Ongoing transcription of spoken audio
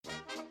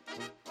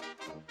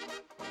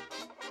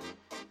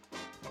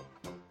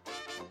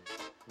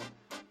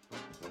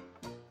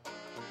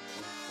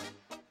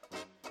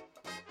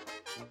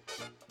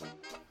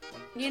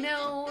You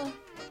know,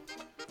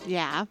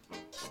 Yeah.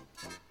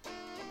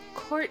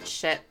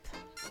 courtship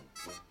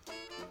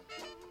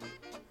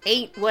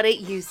ain't what it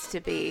used to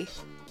be.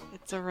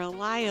 It's a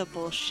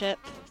reliable ship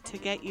to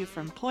get you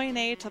from point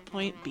A to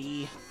point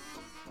B.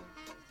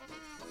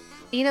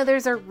 You know,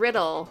 there's a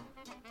riddle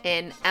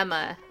in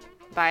Emma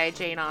by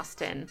Jane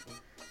Austen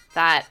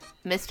that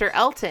Mr.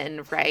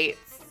 Elton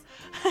writes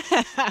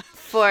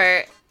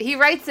he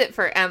writes it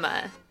for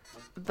Emma,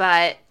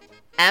 but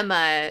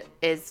Emma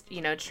is,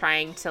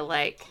 trying to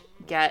like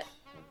get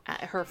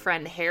her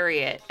friend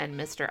Harriet and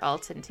Mr.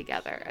 Elton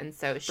together. And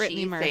so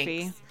Brittany she Murphy.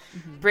 thinks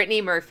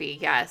Brittany Murphy,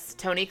 yes,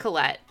 Toni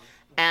Collette.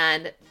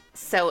 And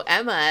so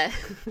Emma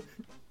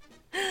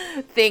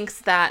thinks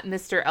that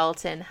Mr.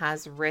 Elton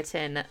has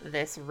written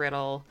this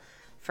riddle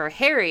for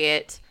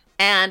Harriet.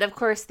 And of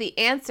course, the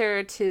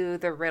answer to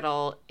the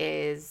riddle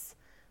is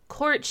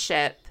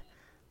courtship.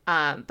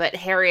 But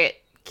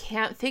Harriet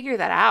can't figure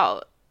that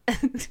out.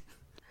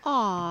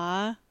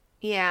 Aww.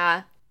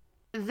 Yeah.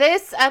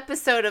 This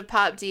episode of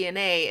Pop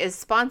DNA is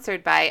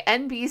sponsored by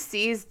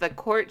NBC's The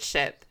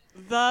Courtship.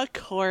 The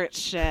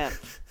Courtship.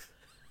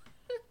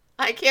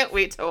 I can't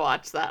wait to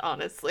watch that,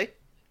 honestly.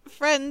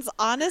 Friends,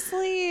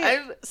 honestly,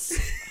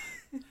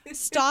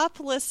 stop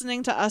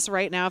listening to us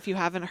right now if you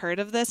haven't heard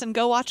of this and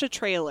go watch a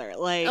trailer.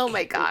 Like, Oh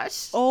my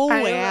gosh. oh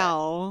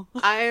wow.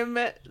 I'm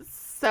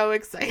so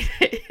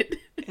excited.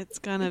 It's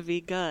gonna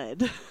be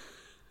good.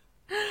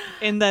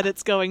 In that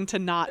it's going to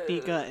not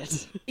be good.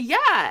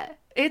 Yeah,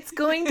 it's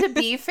going to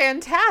be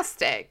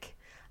fantastic.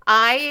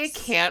 I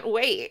can't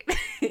wait.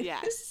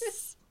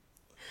 Yes.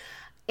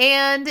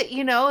 And,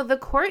 the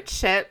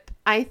courtship,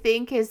 I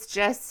think, is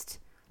just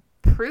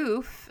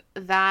proof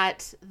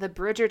that the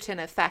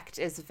Bridgerton effect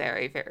is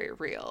very, very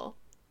real.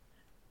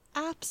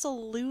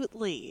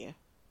 Absolutely.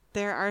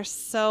 There are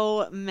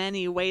so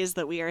many ways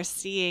that we are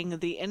seeing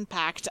the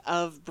impact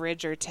of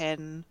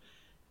Bridgerton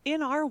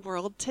in our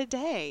world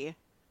today.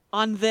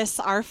 On this,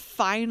 our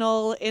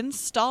final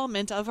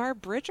installment of our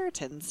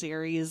Bridgerton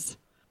series.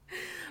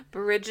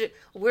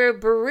 We're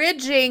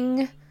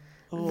bridging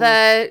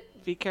the...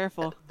 Be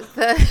careful.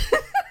 the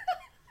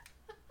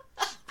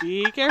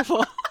Be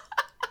careful.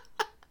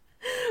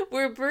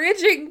 We're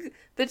bridging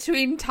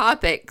between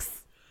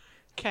topics.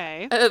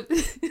 Okay.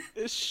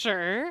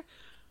 Sure.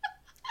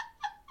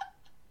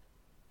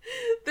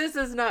 This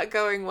is not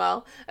going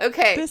well.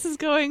 Okay. This is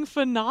going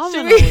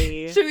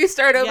phenomenally. Should we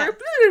start over?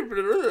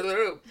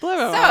 Yeah.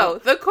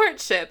 So, The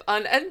Courtship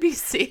on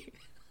NBC.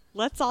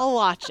 Let's all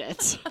watch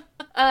it.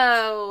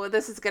 Oh,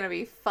 this is going to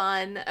be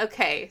fun.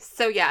 Okay,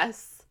 so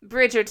yes,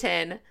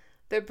 Bridgerton,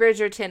 the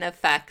Bridgerton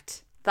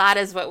effect. That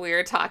is what we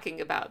are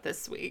talking about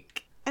this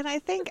week. And I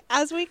think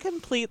as we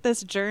complete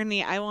this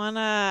journey, I want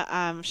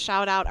to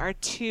shout out our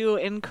two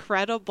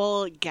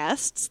incredible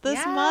guests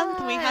this month.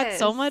 We had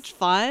so much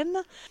fun.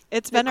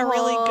 It's been a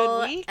really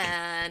good week.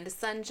 And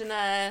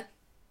Sanjana,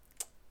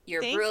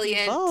 you're Thank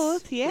brilliant. You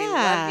both. Yeah. We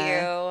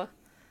love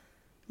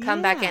you.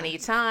 Come back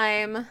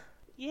anytime.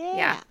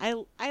 Yeah.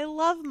 I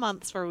love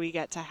months where we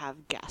get to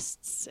have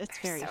guests. It's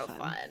very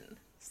fun.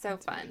 So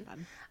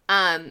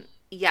fun.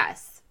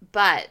 Yes,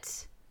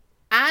 but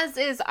as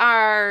is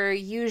our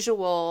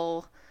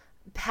usual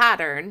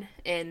pattern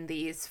in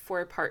these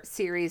 4-part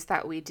series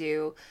that we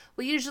do,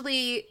 we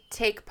usually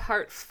take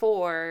part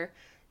 4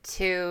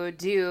 to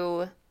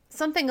do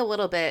something a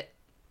little bit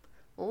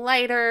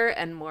lighter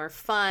and more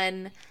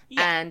fun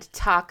and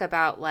talk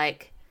about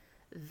like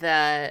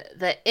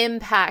the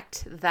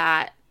impact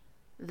that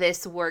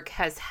this work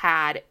has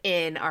had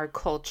in our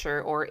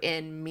culture or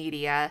in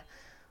media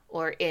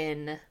or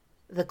in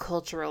the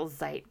cultural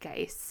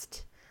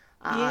zeitgeist.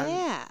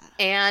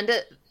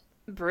 And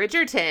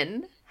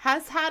Bridgerton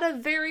has had a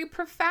very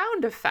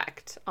profound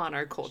effect on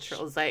our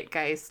cultural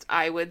zeitgeist,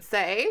 I would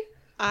say.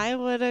 I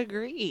would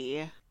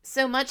agree.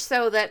 So much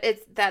so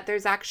that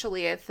there's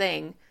actually a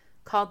thing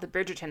called the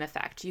Bridgerton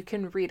effect. You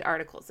can read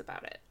articles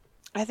about it.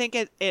 I think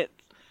it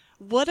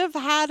would have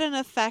had an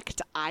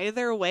effect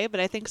either way, but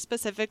I think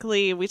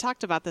specifically, we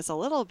talked about this a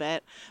little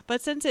bit,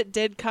 but since it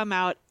did come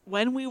out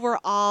when we were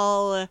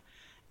all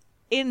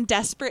in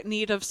desperate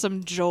need of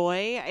some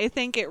joy, I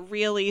think it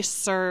really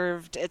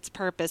served its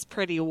purpose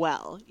pretty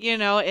well.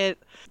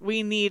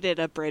 We needed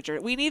a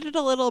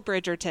little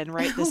Bridgerton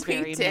right this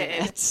very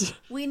minute.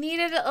 We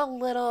needed a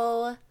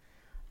little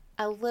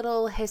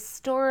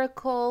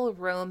historical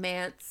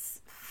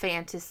romance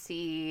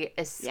fantasy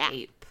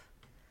escape.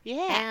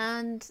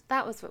 Yeah. And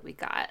that was what we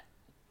got.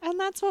 And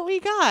that's what we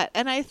got.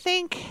 And I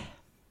think,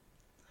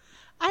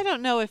 I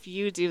don't know if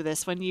you do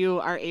this when you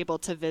are able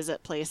to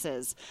visit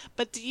places,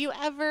 but do you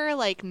ever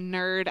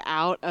nerd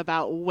out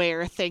about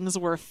where things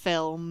were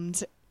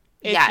filmed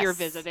if you're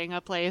visiting a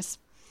place?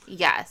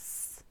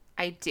 Yes,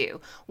 I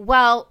do.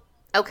 Well,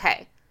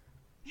 okay.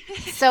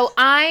 So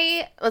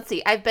let's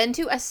see, I've been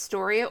to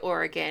Astoria,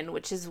 Oregon,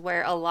 which is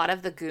where a lot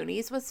of the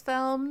Goonies was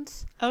filmed.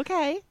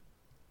 Okay.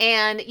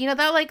 And,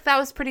 that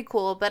was pretty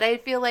cool, but I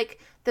feel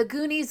like the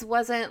Goonies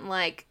wasn't,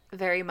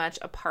 very much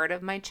a part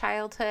of my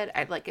childhood.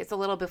 It's a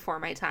little before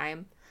my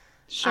time.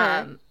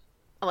 Sure.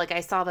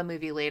 I saw the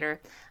movie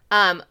later.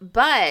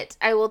 But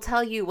I will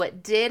tell you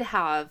what did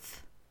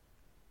have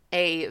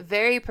a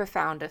very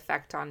profound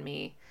effect on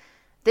me.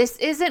 This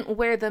isn't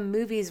where the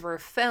movies were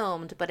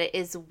filmed, but it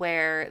is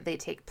where they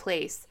take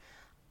place.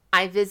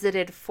 I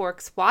visited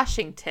Forks,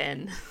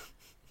 Washington.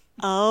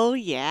 Oh,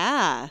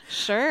 yeah.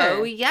 Sure.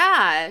 Oh,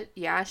 yeah.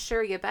 Yeah,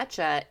 sure, you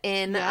betcha.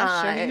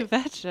 Sure, you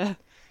betcha.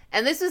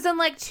 And this was in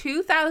like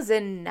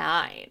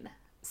 2009.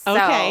 So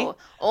Okay.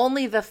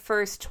 only the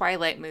first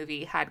Twilight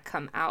movie had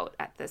come out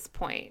at this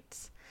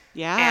point.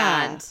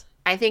 Yeah. And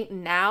I think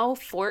now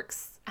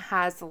Forks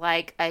has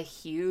like a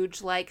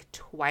huge like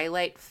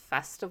Twilight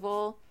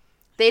festival.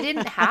 They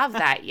didn't have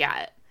that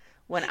yet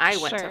when I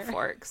went to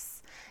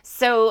Forks.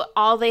 So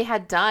all they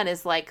had done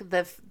is like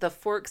the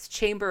Forks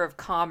Chamber of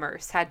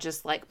Commerce had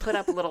just like put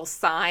up little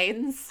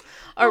signs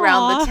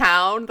around the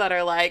town that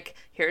are like,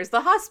 here's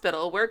the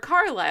hospital where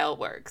Carlisle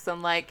works,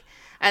 and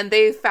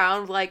they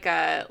found like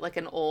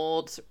an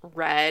old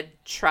red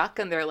truck,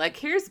 and they're like,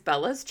 here's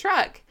Bella's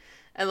truck.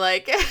 And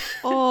like,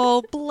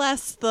 oh,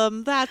 bless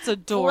them. That's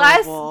adorable.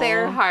 Bless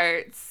their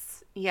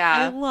hearts. Yeah.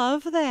 I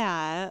love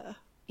that.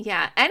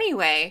 Yeah.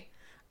 Anyway,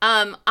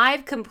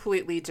 I've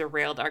completely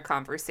derailed our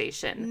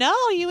conversation. No,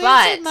 you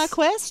answered my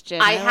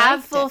question. I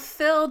have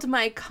fulfilled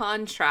my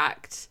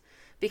contract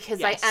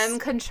because Yes. I am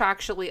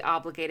contractually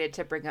obligated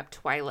to bring up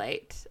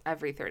Twilight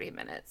every 30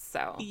 minutes.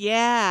 So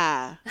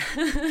Yeah.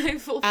 I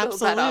fulfilled that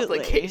Absolutely.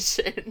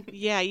 obligation.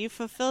 Yeah, you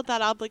fulfilled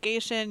that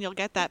obligation. You'll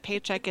get that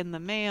paycheck in the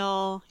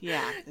mail.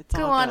 Yeah, it's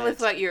Go all on good. with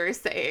what you were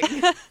saying.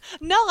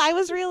 No, I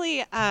was really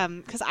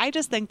because I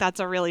just think that's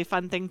a really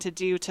fun thing to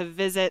do, to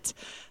visit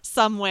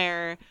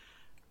somewhere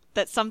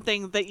that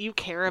something that you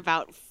care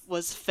about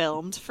was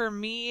filmed. For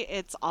me,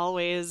 it's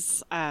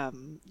always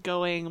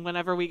going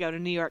whenever we go to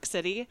New York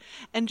City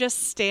and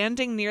just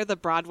standing near the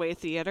Broadway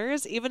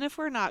theaters, even if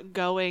we're not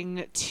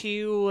going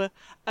to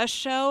a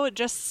show,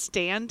 just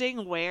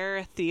standing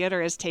where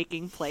theater is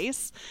taking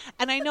place.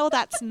 And I know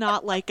that's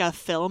not like a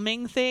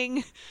filming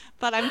thing,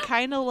 but I'm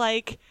kind of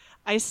like,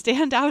 I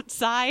stand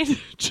outside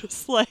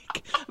just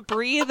like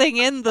breathing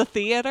in the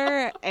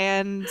theater,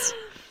 and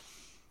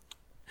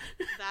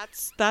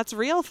that's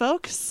real,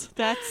 folks.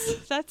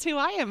 That's who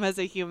I am as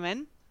a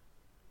human.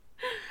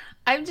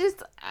 Are you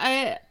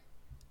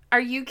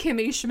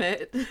Kimmy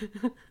Schmidt?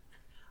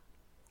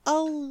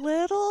 A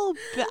little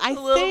bit. I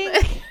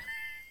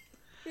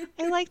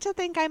like to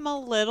think I'm a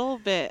little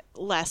bit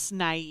less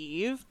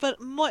naive,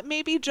 but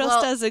maybe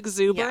just as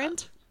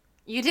exuberant. Yeah.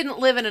 You didn't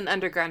live in an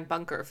underground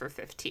bunker for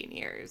 15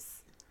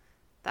 years.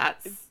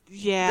 That's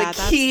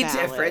the key valid.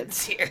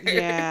 difference here.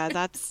 Yeah,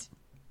 that's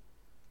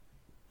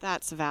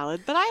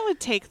valid. But I would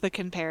take the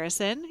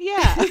comparison.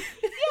 Yeah.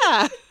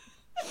 Yeah.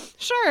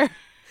 Sure.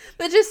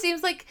 That just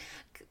seems like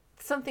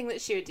something that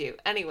she would do.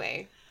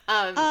 Anyway.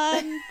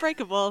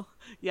 Unbreakable.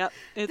 Yep.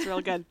 It's real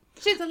good.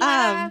 She's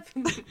alive.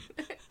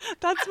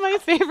 That's my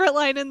favorite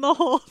line in the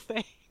whole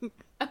thing.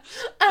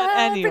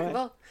 Anyway.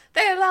 Unbreakable.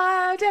 They're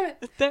alive, damn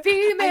it.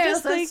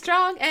 Females are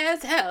strong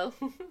as hell.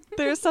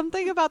 There's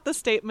something about the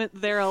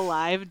statement, they're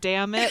alive,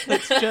 damn it,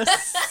 that's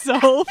just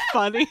so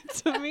funny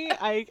to me.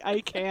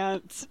 I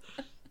can't.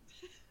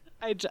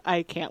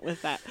 I can't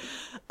with that.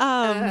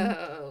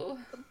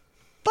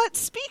 But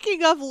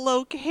speaking of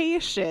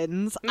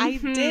locations, I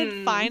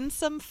did find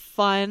some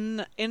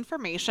fun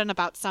information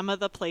about some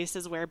of the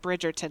places where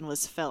Bridgerton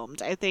was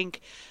filmed. I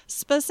think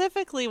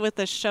specifically with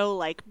a show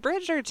like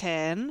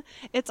Bridgerton,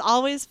 it's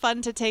always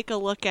fun to take a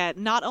look at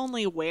not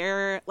only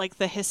where, like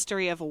the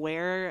history of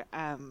where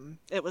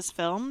it was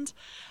filmed,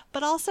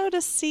 but also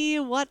to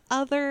see what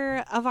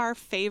other of our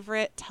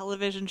favorite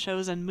television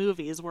shows and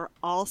movies were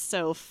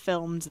also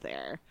filmed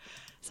there.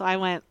 So I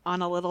went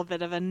on a little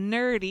bit of a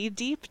nerdy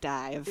deep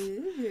dive.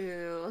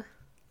 Ooh.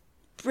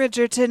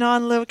 Bridgerton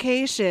on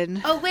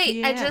location. Oh, wait.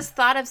 Yeah. I just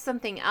thought of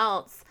something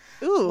else.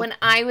 Ooh. When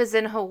I was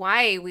in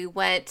Hawaii, we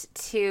went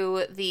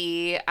to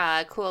the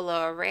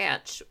Kualoa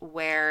Ranch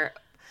where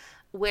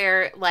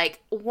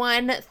like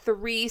 1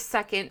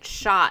 3-second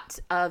shot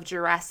of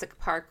Jurassic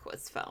Park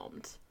was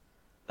filmed.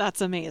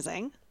 That's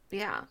amazing.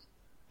 Yeah.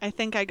 I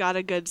think I got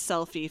a good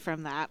selfie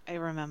from that, I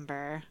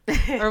remember.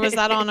 Or was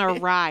that on a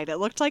ride? It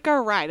looked like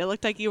a ride. It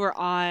looked like you were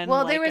on.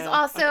 Well, like there was a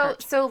also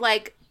cart. so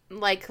like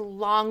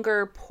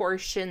longer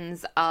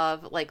portions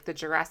of like the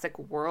Jurassic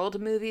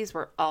World movies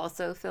were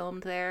also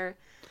filmed there.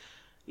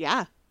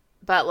 Yeah.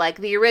 But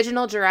like the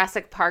original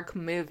Jurassic Park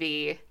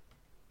movie,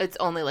 it's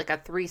only like a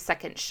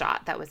 3-second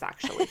shot that was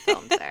actually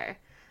filmed there.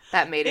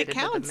 That made it into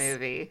counts. the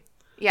movie.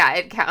 Yeah,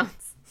 it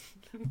counts.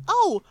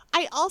 Oh,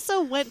 I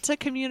also went to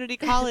community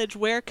college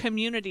where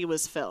Community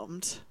was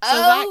filmed. So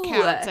Oh, that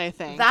counts, I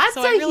think. That's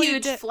so a I really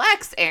huge did-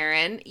 flex,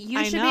 Erin. You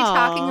I should be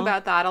talking know.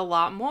 about that a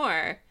lot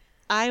more.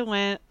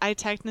 I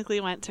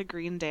technically went to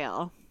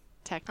Greendale. Oh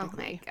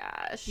Technically. my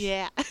gosh.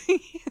 Yeah.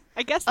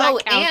 I guess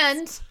that counts.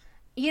 And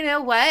you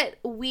know what?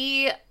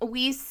 We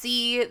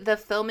see the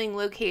filming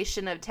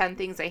location of 10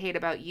 Things I Hate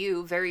About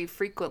You very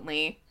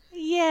frequently.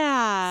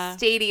 Yeah.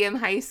 Stadium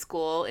High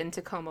School in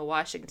Tacoma,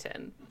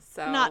 Washington.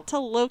 So Not to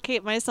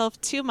locate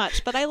myself too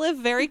much, but I live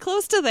very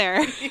close to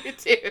there. you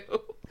do.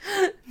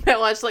 I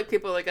watch like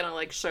people are gonna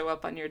like show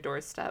up on your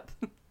doorstep.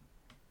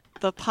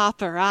 The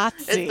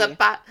paparazzi. It's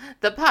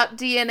the pop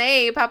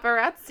DNA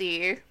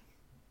paparazzi.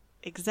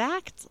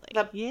 Exactly.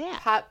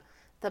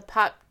 The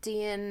pop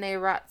DNA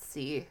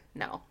razzi.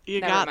 No,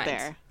 you never got mind.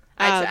 there.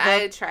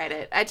 I tried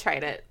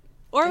it.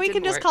 Or it we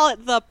can just work. call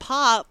it the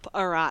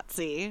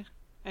paparazzi.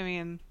 I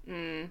mean,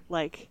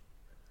 like.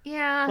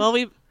 Yeah. Well,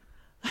 we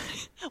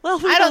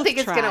I don't think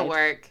it's tried. gonna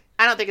work.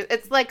 I don't think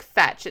it's like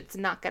fetch. It's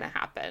not gonna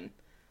happen.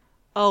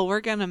 Oh,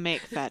 we're gonna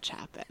make fetch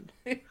happen.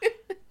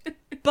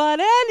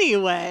 But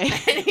anyway,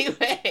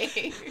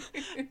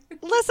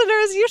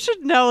 listeners, you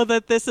should know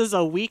that this is a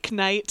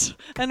weeknight,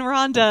 and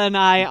Rhonda and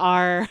I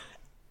are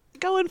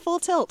going full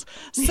tilt.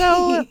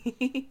 So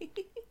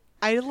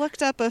I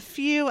looked up a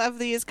few of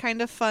these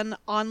kind of fun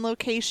on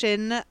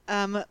location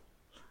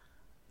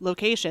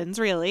locations,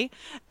 really,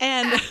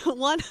 and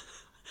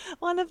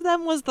one of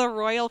them was the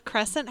Royal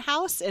Crescent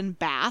House in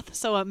Bath.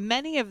 So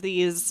many of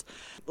these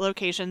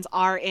locations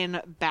are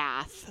in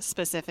Bath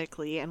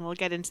specifically, and we'll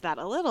get into that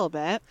a little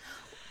bit.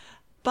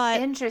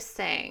 But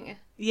interesting.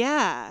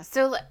 Yeah.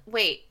 So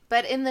wait,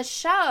 but in the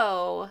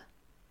show,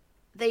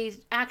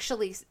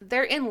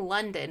 they're in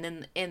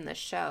London in the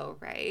show,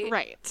 right?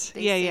 Right.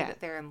 They say yeah.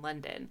 that they're in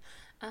London.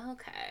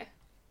 Okay.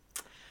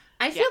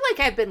 I feel like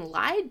I've been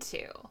lied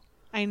to.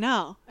 I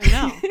know.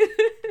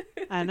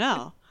 I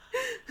know.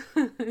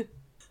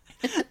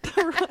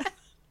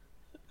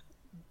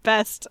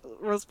 Best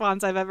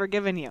response I've ever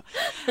given you.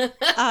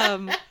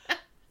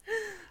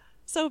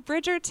 So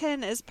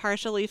Bridgerton is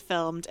partially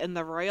filmed in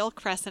the Royal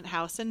Crescent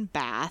House in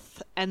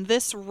Bath, and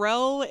this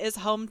row is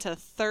home to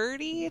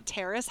 30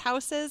 terrace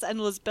houses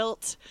and was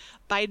built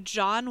by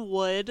John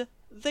Wood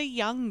the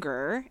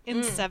Younger in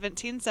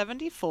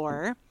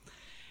 1774.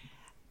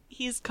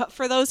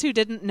 For those who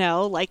didn't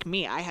know, like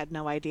me, I had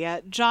no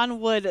idea, John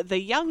Wood the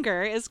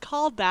Younger is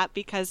called that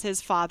because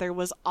his father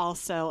was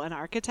also an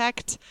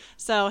architect.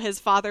 So his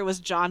father was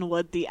John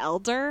Wood the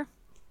Elder,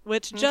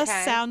 which just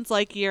sounds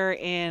like you're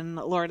in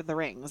Lord of the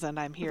Rings, and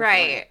I'm here for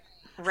it.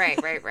 Right.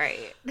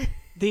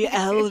 The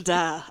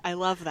Elder. I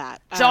love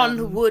that.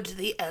 John Wood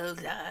the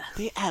Elder.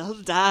 The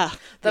Elder.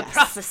 The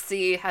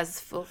prophecy has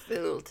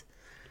fulfilled.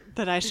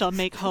 That I shall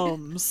make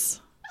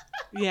homes.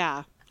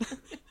 Yeah.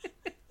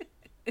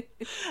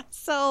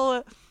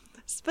 So,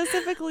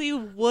 specifically,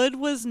 Wood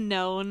was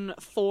known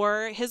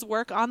for his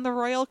work on the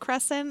Royal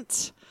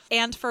Crescent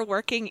and for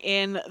working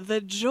in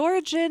the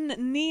Georgian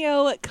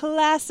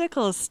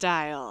neoclassical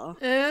style.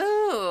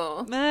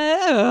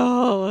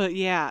 Oh,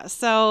 yeah.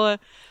 So,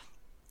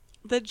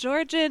 the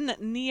Georgian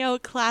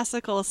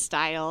neoclassical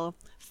style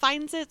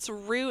finds its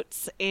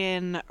roots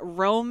in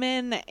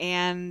Roman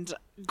and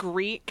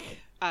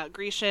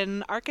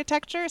Grecian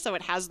architecture. So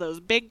it has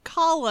those big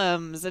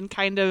columns and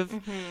kind of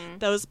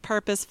those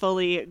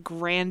purposefully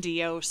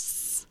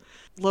grandiose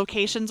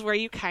locations where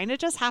you kind of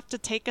just have to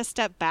take a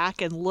step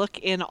back and look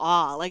in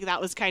awe. Like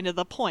that was kind of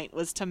the point,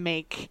 was to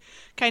make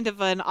kind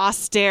of an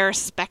austere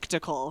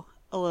spectacle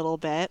a little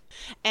bit.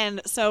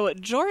 And so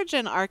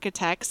Georgian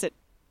architects,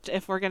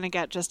 if we're going to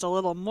get just a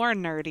little more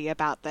nerdy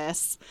about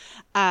this,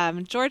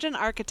 Georgian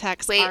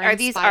architects are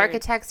these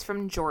architects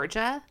from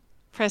Georgia?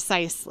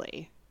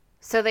 Precisely.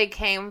 So they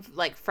came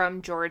like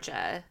from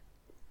Georgia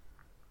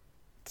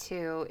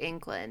to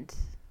England.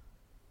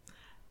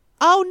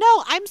 Oh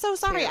no, I'm so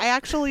sorry. I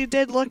actually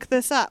did look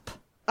this up.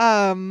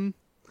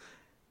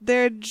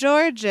 They're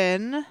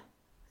Georgian.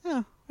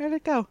 Oh, where'd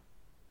it go?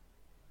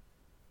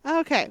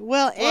 Okay.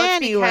 Well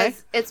anyway,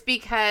 it's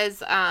because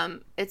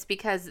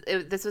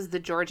this was the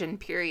Georgian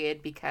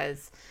period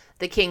because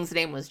the king's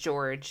name was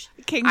George.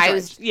 King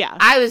George.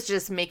 I was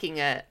just making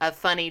a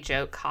funny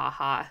joke,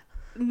 haha.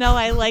 No,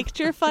 I liked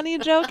your funny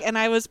joke, and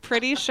I was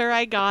pretty sure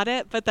I got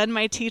it, but then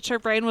my teacher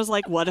brain was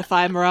like, what if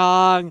I'm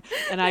wrong?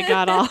 And I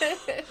got all...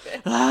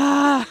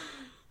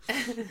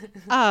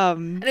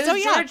 And it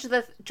was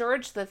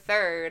George the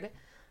Third,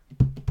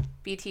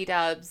 BT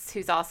Dubs,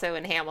 who's also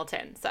in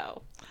Hamilton,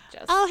 so...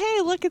 Oh,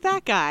 hey, look at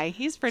that guy.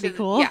 He's pretty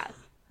cool. Yeah.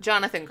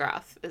 Jonathan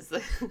Groff is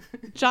the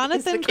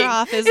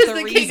Groff is the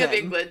reason. king of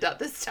England at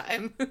this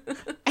time.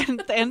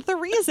 and the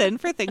reason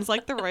for things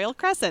like the Royal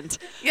Crescent.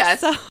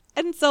 Yes.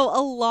 So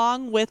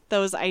along with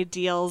those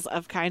ideals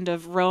of kind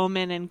of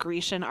Roman and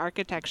Grecian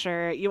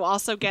architecture, you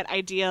also get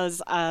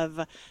ideas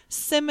of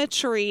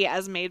symmetry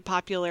as made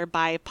popular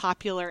by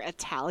popular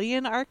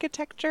Italian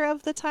architecture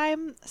of the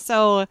time.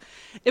 So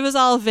it was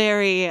all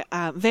very,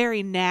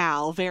 very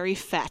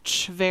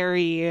fetch,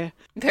 very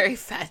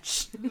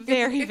fetch.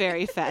 very,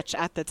 very fetch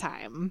at the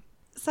time.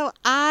 So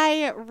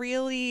I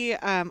really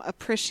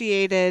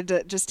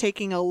appreciated just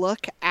taking a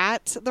look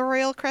at the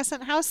Royal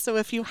Crescent House. So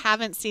if you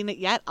haven't seen it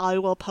yet, I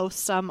will post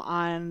some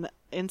on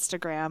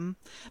Instagram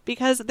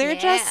because they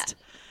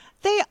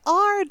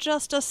are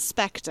just a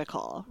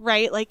spectacle,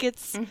 right? Like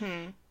it's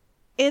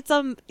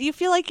you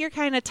feel like you're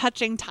kind of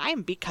touching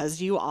time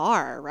because you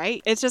are,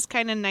 right? It's just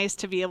kind of nice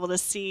to be able to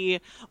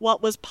see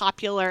what was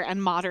popular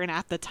and modern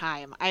at the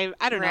time. I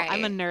don't know.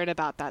 I'm a nerd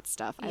about that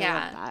stuff. I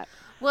love that.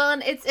 Well,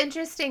 and it's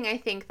interesting, I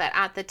think, that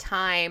at the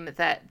time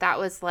that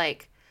was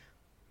like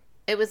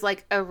it was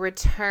like a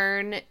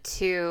return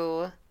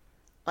to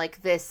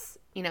like this,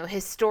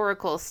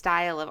 historical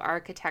style of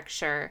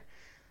architecture,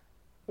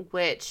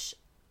 which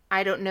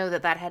I don't know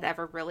that had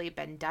ever really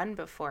been done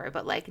before,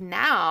 but like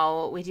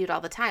now we do it all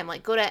the time.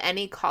 Like go to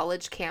any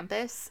college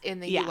campus in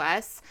the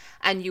US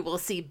and you will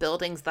see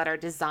buildings that are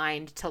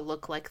designed to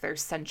look like they're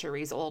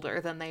centuries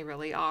older than they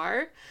really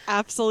are.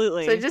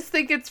 Absolutely. So I just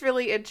think it's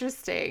really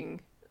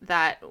interesting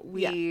that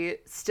we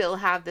still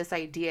have this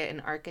idea in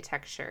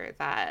architecture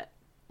that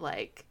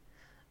like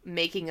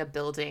making a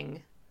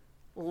building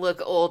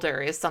look older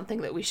is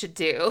something that we should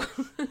do.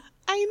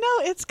 I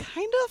know, it's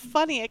kind of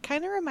funny. It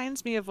kind of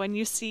reminds me of when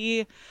you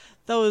see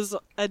those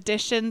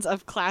editions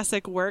of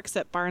classic works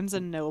at Barnes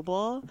and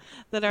Noble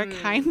that are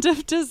kind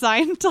of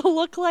designed to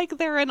look like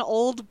they're an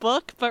old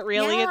book, but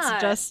really it's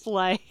just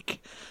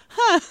like,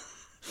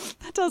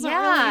 that doesn't really,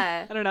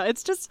 I don't know.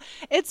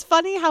 It's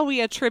funny how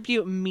we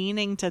attribute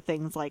meaning to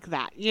things like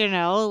that,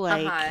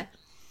 like,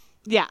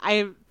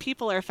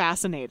 people are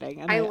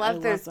fascinating. And I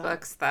love those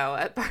books, though,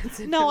 at Barnes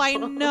 & Noble. No, I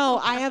know.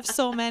 I have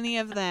so many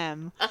of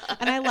them.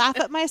 And I laugh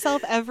at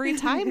myself every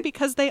time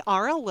because they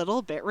are a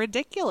little bit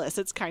ridiculous.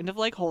 It's kind of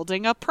like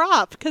holding a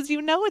prop because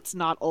it's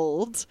not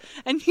old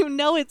and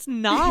it's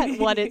not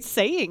what it's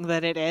saying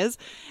that it is.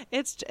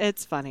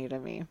 It's funny to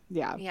me.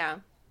 Yeah. Yeah.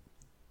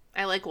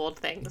 I like old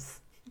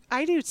things.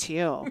 I do,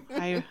 too.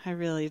 I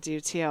really do,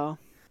 too.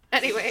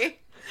 Anyway,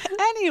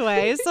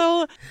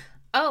 so...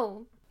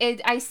 Oh,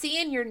 I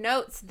see in your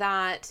notes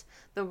that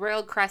the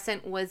Royal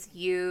Crescent was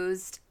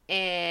used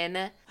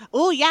in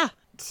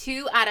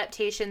 2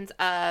 adaptations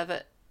of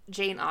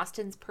Jane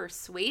Austen's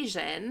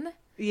Persuasion.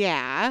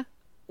 Yeah.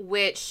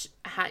 Which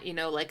had,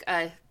 like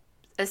a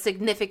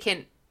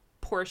significant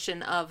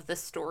portion of the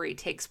story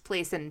takes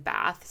place in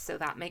Bath, so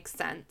that makes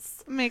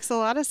sense. Makes a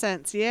lot of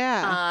sense,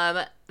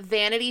 yeah.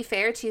 Vanity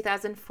Fair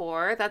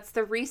 2004, that's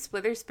the Reese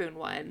Witherspoon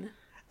one.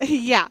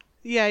 Yeah.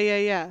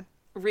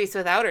 Reese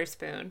without her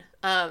spoon.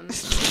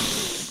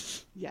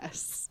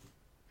 Yes.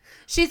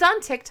 She's on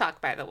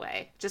TikTok, by the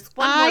way. Just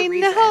one more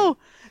reason. I know.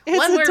 It's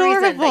one more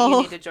adorable. reason that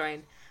you need to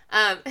join.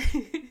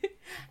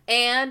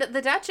 And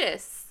The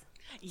Duchess.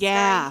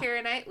 Yeah.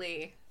 Starring Keira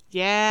Knightley.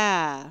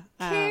 Yeah.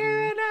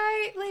 Keira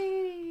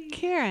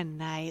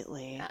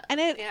Knightley.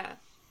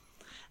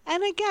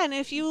 And again,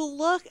 if you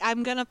look,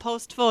 I'm going to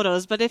post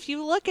photos, but if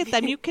you look at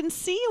them, you can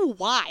see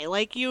why.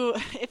 Like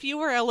if you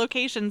were a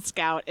location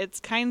scout, it's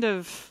kind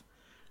of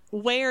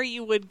where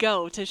you would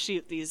go to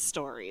shoot these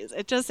stories.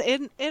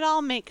 It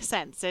all makes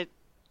sense. It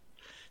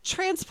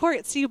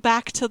transports you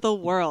back to the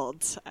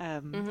world.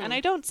 And I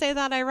don't say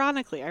that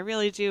ironically. I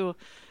really do.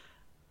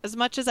 As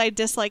much as I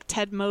dislike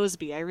Ted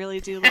Mosby, I really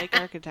do like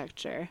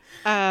architecture.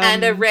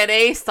 And a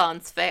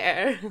Renaissance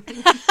fair.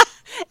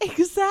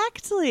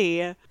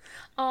 Exactly.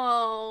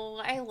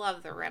 Oh, I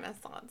love the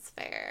Renaissance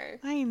fair.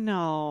 I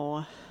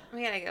know.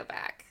 We gotta go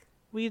back.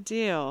 We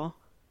do.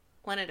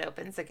 When it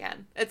opens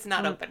again. It's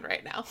not open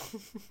right now.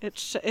 It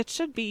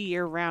should be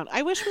year round.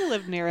 I wish we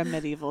lived near a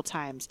medieval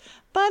times.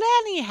 But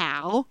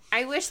anyhow.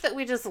 I wish that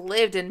we just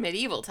lived in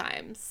medieval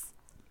times.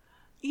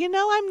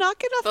 I'm not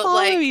going to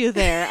follow you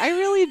there. I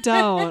really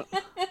don't.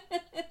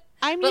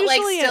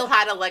 Still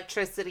had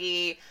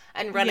electricity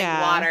and running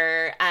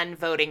water and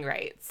voting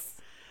rights.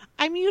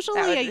 I'm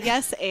usually a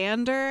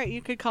yes-ander.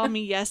 You could call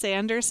me Yes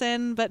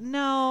Anderson, but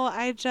no,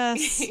 I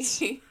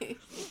just...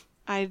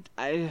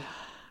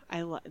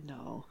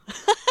 no.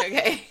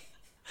 Okay.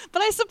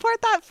 But I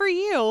support that for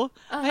you.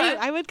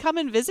 I would come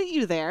and visit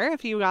you there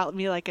if you got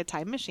me like a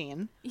time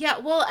machine. Yeah,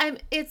 well,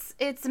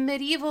 it's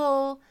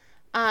medieval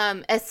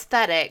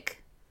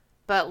aesthetic,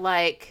 but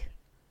like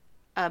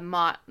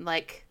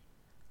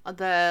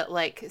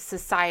the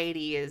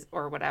society is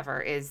or whatever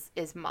is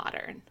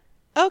modern.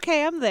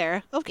 Okay, I'm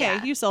there. Okay,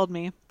 you sold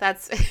me.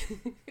 That's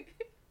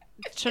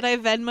Should I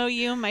Venmo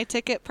you my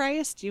ticket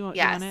price? Do you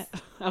want it?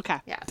 Okay.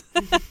 Yeah.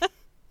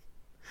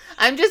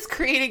 I'm just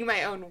creating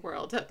my own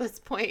world at this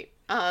point.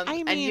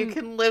 And you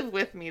can live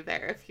with me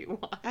there if you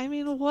want. I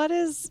mean, what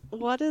is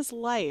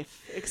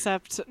life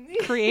except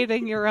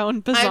creating your own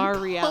bizarre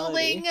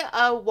reality? I'm pulling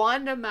a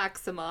Wanda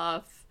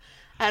Maximoff,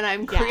 and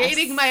I'm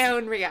creating my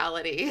own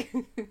reality.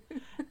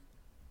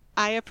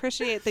 I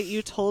appreciate that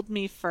you told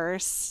me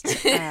first,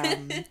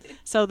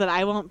 so that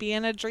I won't be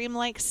in a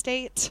dreamlike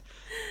state.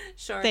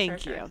 Sure.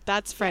 Thank you. Sure.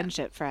 That's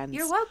friendship, friends.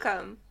 You're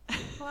welcome.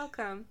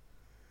 Welcome.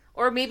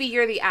 Or maybe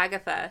you're the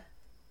Agatha.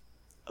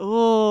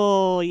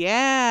 Oh,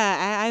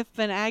 yeah. I've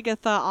been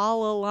Agatha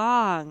all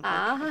along.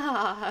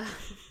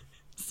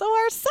 So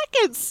our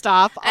second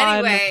stop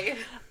on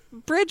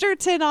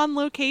Bridgerton on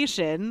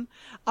location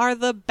are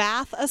the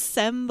Bath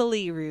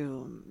assembly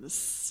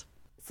rooms.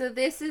 So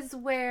this is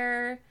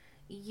where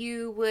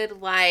you would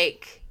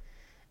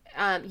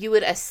you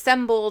would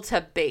assemble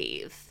to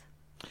bathe.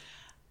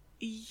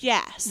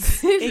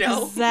 Yes.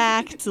 No.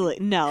 Exactly.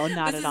 No,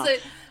 not at all.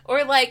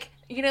 Or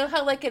you know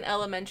how in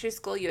elementary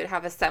school you would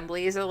have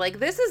assemblies, or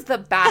this is the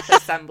bath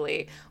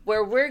assembly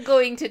where we're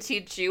going to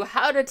teach you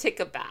how to take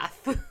a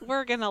bath.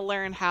 We're going to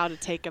learn how to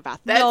take a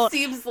bath. That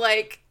seems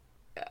like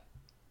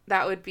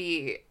that would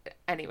be,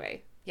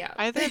 anyway. Yeah.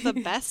 Either the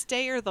best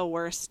day or the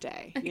worst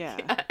day. Yeah.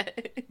 Yeah.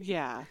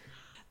 Yeah.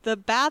 The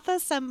Bath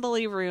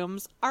Assembly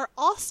Rooms are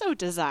also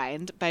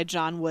designed by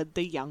John Wood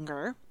the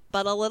Younger,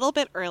 but a little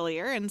bit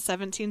earlier in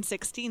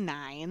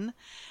 1769.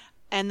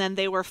 And then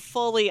they were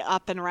fully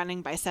up and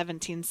running by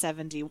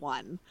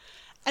 1771.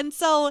 And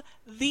so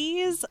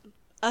these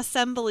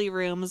assembly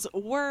rooms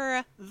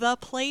were the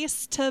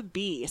place to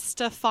be.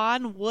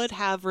 Stefan would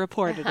have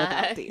reported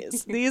about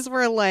these. These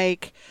were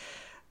like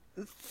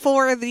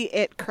for the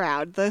it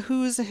crowd. The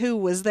who's who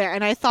was there.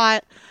 And I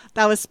thought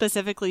that was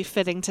specifically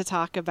fitting to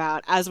talk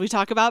about as we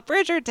talk about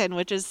Bridgerton,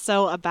 which is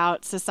so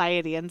about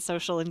society and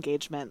social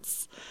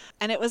engagements.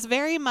 And it was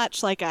very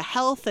much like a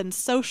health and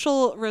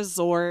social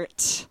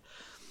resort.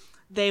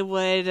 They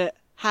would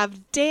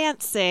have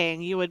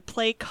dancing, you would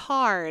play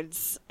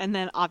cards, and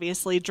then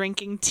obviously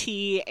drinking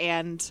tea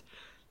and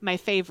my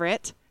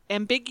favorite,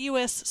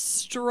 ambiguous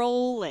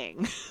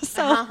strolling.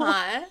 So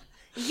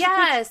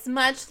Yes,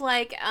 much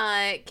like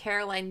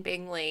Caroline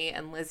Bingley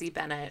and Lizzie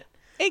Bennet.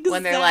 exactly.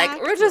 When they're like,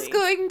 we're just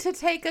going to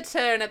take a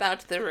turn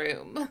about the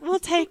room. We'll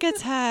take a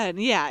turn.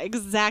 Yeah,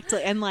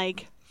 exactly. And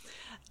like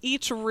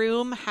each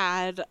room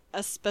had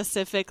a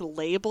specific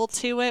label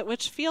to it,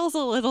 which feels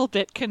a little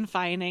bit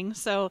confining.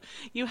 So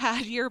you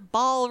had your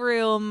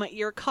ballroom,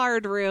 your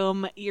card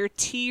room, your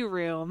tea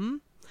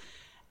room.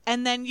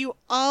 And then you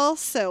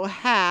also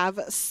have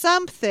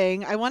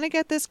something, I want to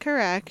get this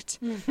correct,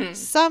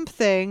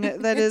 something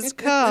that is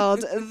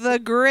called the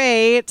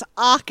Great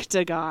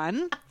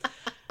Octagon,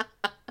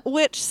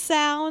 which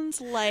sounds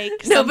like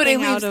Nobody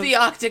something leaves the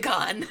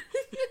octagon.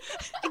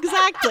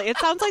 Exactly. It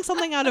sounds like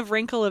something out of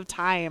Wrinkle of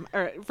Time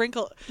or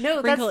Wrinkle No,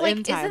 that's Wrinkle like,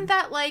 in Time. isn't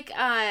that like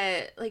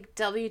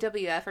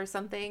WWF or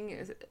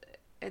something?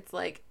 It's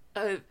like,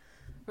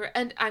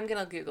 and I'm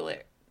going to Google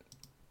it.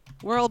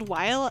 World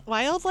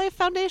Wildlife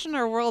Foundation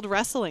or World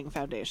Wrestling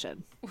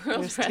Foundation?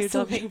 World There's two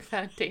Wrestling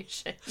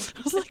Foundation.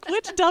 I was like,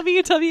 which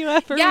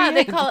WWF are Yeah, we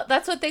they in? call it,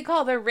 that's what they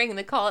call their ring.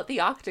 They call it the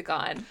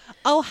octagon.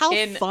 Oh, how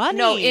funny.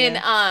 No, in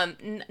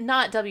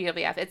not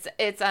WWF.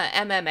 It's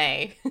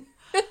MMA.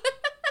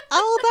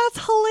 Oh,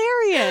 that's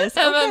hilarious.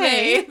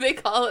 Okay. MMA, they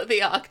call it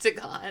the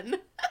octagon.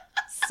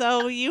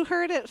 So you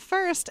heard it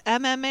first.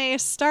 MMA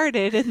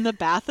started in the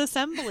Bath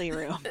Assembly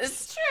Room.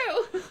 It's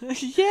true.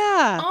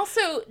 Yeah.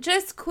 Also,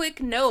 just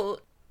quick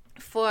note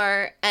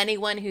for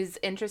anyone who's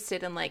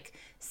interested in like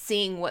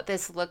seeing what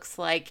this looks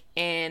like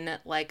in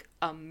like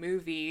a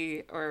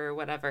movie or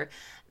whatever.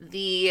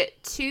 The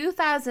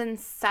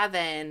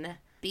 2007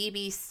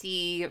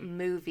 BBC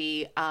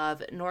movie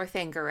of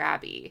Northanger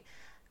Abbey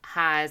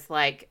has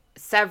like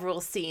several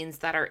scenes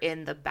that are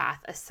in the Bath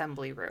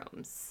Assembly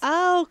Rooms.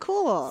 Oh,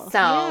 cool. So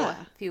Yeah.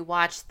 if you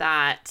watch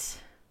that,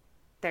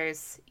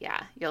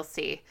 you'll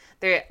see.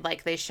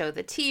 They show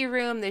the tea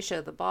room, they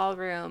show the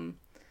ballroom.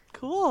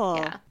 Cool.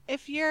 Yeah.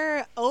 If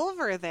you're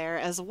over there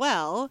as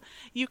well,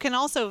 you can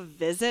also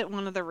visit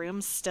one of the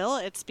rooms still.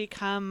 It's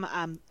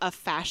become a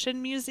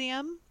fashion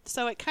museum.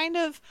 So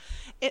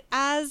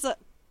as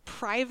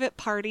private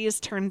parties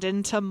turned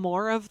into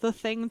more of the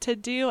thing to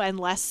do and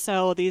less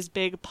so these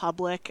big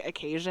public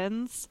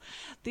occasions,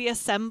 the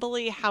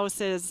assembly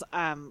houses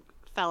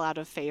fell out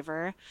of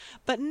favor.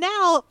 But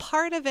now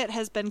part of it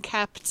has been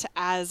kept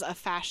as a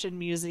fashion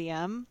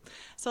museum.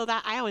 So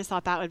that I always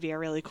thought that would be a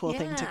really cool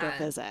thing to go Yeah.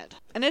 visit.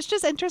 And it's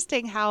just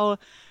interesting how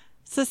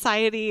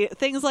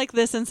things like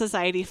this in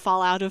society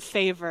fall out of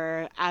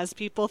favor as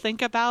people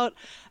think about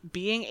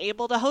being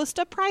able to host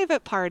a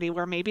private party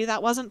where maybe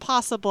that wasn't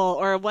possible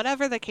or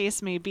whatever the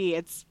case may be.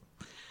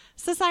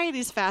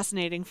 Society's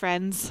fascinating,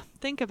 friends.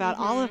 Think about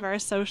all of our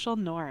social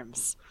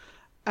norms.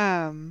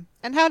 And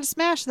how to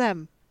smash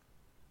them.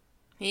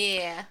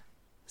 Yeah.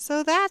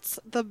 So that's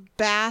the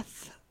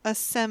Bath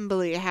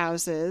Assembly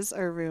houses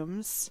or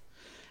rooms.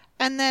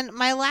 And then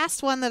my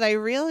last one that I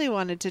really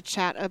wanted to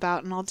chat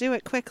about, and I'll do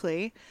it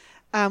quickly,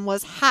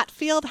 was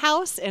Hatfield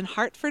House in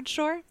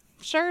Hertfordshire.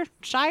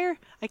 Shire?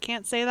 I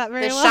can't say that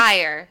very The well.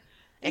 Shire.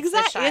 It's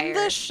Exactly, in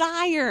the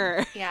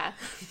Shire. Shire. Yeah.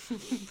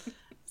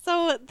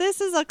 So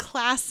this is a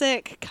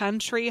classic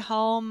country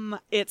home.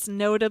 It's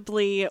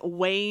notably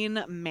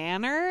Wayne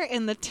Manor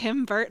in the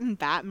Tim Burton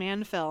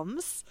Batman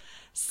films.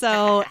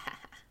 So,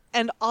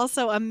 and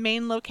also a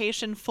main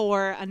location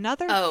for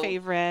another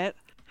favorite.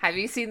 Have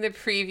you seen the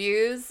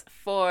previews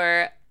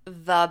for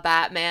The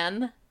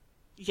Batman?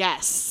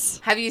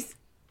 Yes.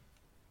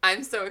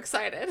 I'm so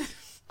excited.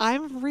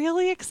 I'm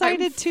really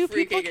excited too. freaking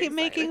People keep excited.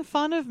 making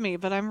fun of me,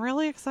 but I'm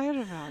really excited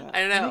about it.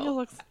 I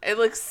know. It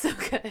looks so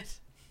good.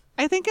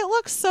 I think it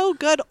looks so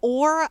good,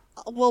 or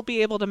we'll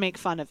be able to make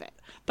fun of it.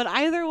 But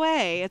either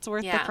way, it's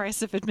worth the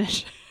price of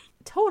admission.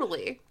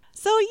 Totally.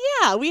 So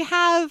yeah, we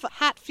have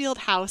Hatfield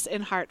House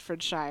in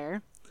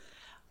Hertfordshire,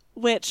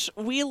 which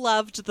we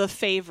loved The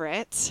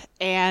Favourite,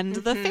 and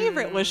The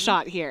Favourite was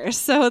shot here.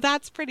 So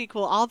that's pretty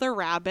cool. All the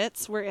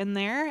rabbits were in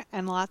there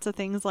and lots of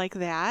things like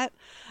that.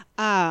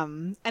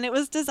 And it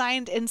was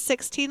designed in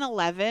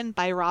 1611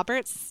 by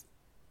Robert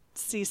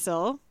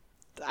Cecil.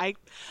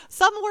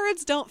 Some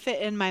words don't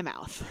fit in my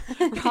mouth.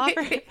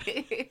 Robert,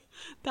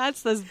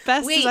 that's as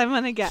best as I'm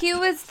going to get. He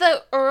was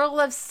the Earl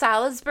of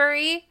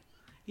Salisbury?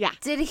 Yeah.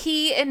 Did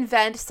he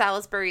invent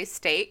Salisbury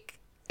steak?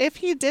 If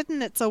he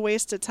didn't, it's a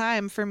waste of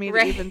time for me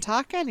to even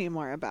talk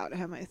anymore about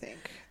him, I think.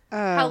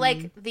 How,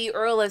 like, the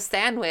Earl of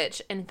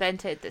Sandwich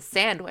invented the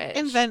sandwich.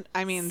 So,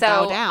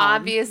 bow down.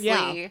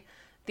 Obviously,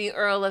 the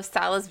Earl of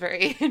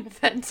Salisbury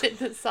invented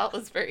the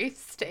Salisbury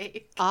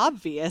steak.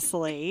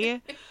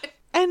 Obviously.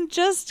 And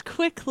just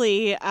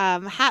quickly,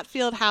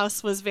 Hatfield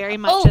House was very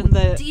much in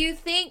the... Do you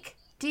think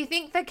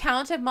the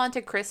Count of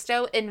Monte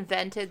Cristo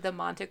invented the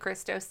Monte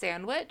Cristo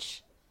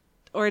sandwich?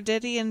 Or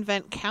did he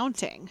invent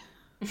counting?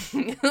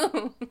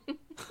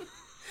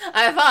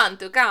 I want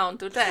to count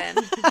to 10.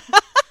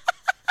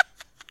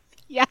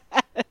 Yeah.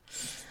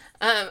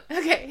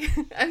 Okay.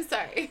 I'm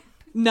sorry.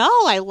 No,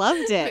 I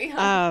loved it.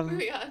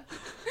 Moving on.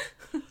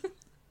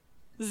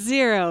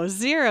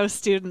 0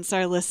 students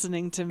are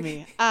listening to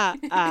me.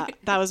 That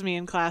was me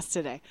in class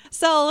today.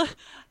 So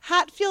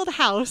Hatfield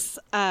House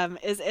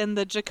is in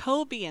the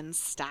Jacobean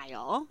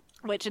style,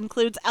 which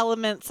includes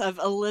elements of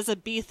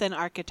Elizabethan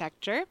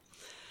architecture.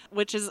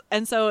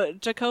 So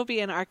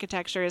Jacobean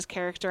architecture is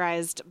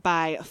characterized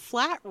by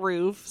flat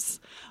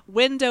roofs,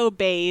 window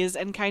bays,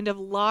 and kind of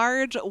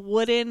large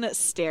wooden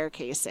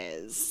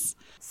staircases.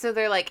 So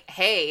they're like,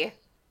 hey,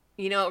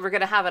 you know what we're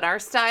going to have in our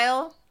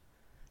style?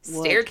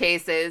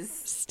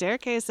 Staircases.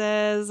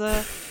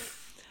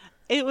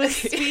 It was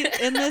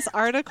sweet. In this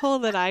article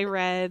that I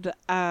read,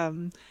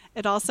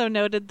 it also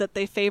noted that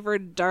they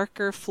favored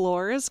darker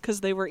floors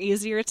because they were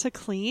easier to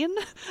clean.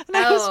 And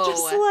I was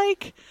just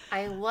like...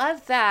 I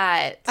love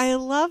that. I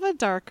love a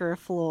darker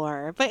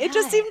floor. But it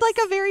just seemed like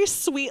a very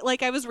sweet...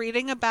 Like, I was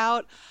reading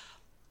about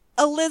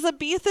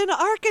Elizabethan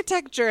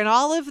architecture and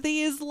all of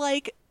these,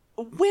 like,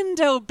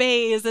 window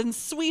bays and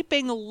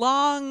sweeping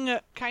long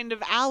kind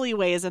of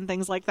alleyways and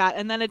things like that.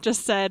 And then it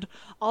just said,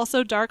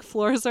 also dark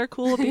floors are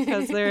cool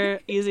because they're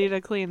easy to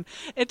clean.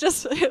 It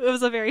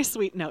was a very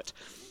sweet note.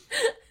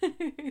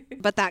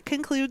 But that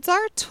concludes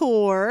our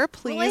tour.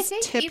 Please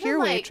tip your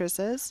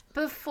waitresses.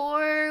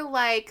 Before,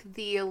 like,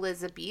 the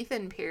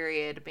Elizabethan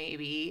period,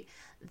 maybe,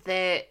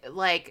 that,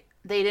 like,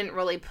 they didn't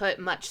really put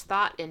much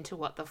thought into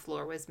what the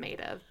floor was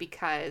made of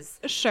because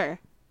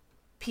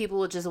people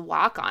would just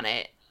walk on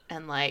it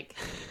and, like,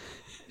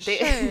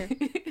 Sure.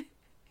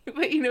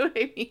 But you know what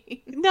I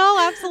mean?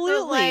 No,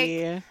 absolutely.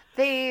 But, like,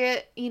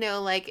 they, you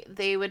know, like,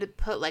 they would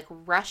put, like,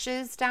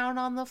 rushes down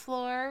on the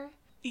floor.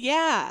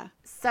 Yeah.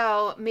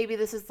 So maybe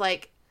this is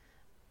like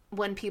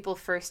when people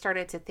first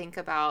started to think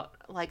about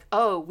like,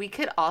 oh, we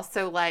could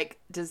also like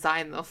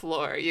design the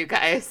floor, you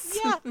guys.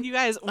 Yeah, you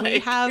guys, like, we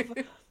have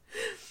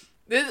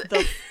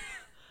the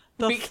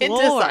we floor. can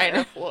design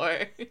a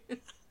floor.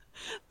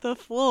 The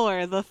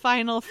floor, the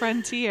final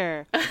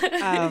frontier.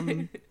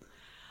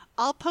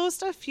 I'll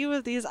post a few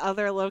of these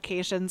other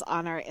locations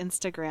on our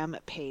Instagram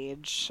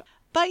page.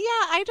 But yeah,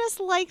 I just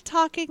like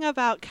talking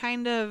about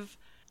kind of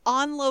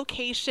on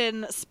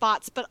location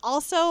spots, but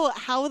also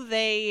how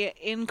they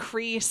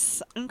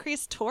increase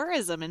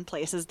tourism in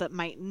places that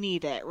might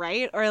need it,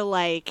 right? Or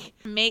like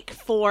make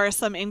for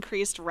some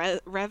increased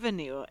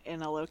revenue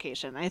in a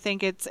location. I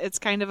think it's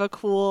kind of a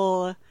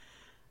cool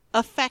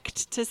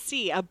effect to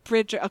see, a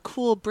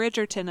cool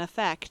Bridgerton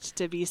effect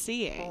to be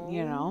seeing,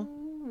 you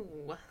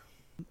know?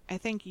 I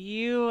think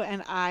you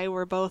and I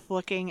were both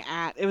looking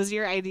at, it was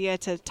your idea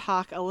to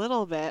talk a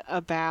little bit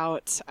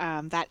about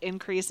that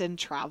increase in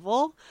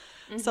travel.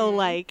 So,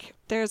 like,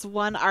 there's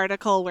one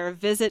article where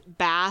Visit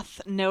Bath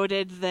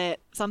noted that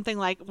something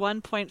like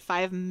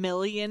 1.5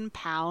 million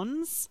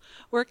pounds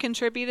were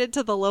contributed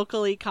to the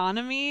local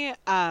economy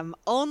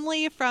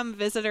only from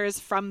visitors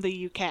from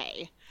the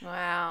UK.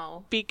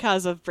 Wow.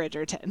 Because of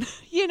Bridgerton.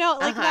 You know,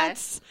 like,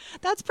 that's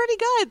pretty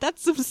good.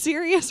 That's some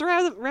serious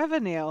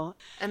revenue.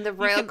 And the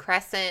Royal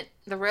Crescent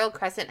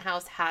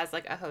House has,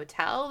 like, a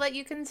hotel that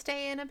you can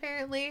stay in,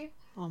 apparently.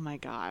 Oh, my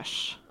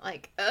gosh.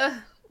 Like,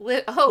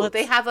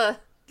 they have a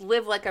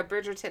live like a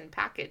Bridgerton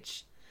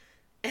package.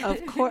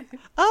 Of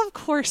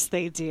course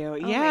they do. Oh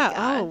yeah.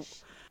 My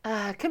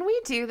gosh. Can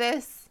we do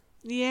this?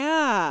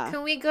 Yeah.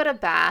 Can we go to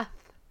Bath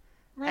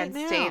and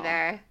stay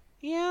there?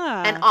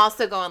 Yeah. And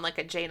also go on like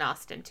a Jane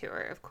Austen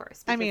tour, of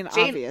course. I mean,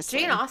 obviously.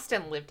 Jane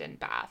Austen lived in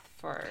Bath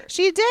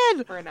She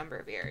did. For a number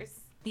of years.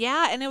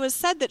 Yeah, and it was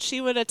said that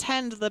she would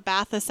attend the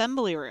Bath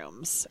Assembly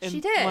Rooms.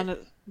 She did.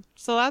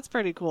 So that's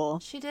pretty cool.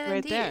 She did right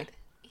indeed. There.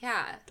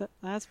 Yeah.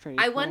 That's pretty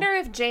cool. I wonder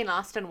if Jane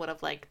Austen would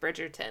have liked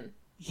Bridgerton.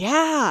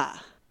 Yeah.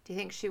 Do you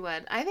think she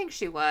would? I think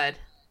she would.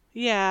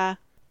 Yeah.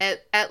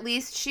 At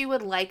least she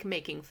would like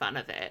making fun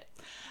of it.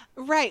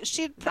 Right.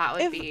 She'd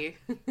probably be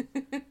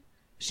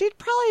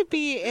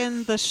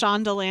in the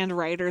Shondaland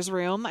writer's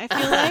room, I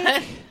feel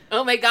like.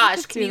 Oh my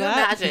gosh. Can you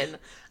imagine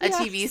a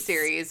TV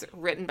series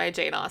written by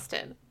Jane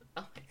Austen?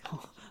 Oh my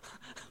god.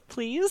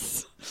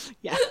 Please?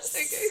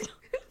 Yes.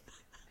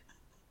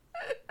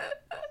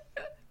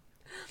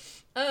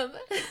 Okay.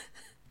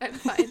 I'm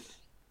fine.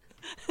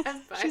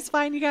 She's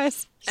fine, you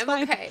guys. I'm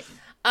fine. Okay.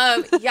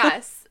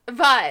 Yes,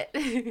 but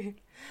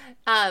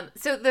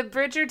So the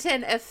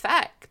Bridgerton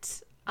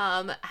effect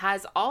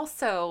has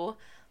also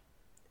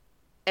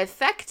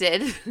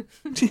affected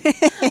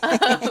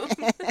um,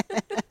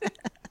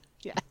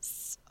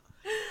 Yes.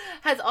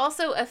 has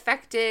also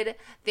affected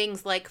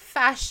things like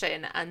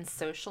fashion and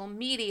social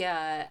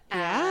media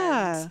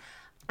Yeah.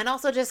 and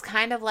also just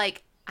kind of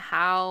like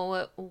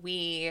how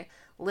we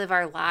live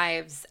our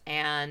lives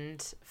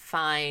and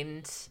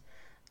find,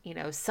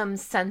 some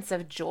sense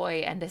of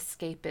joy and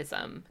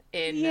escapism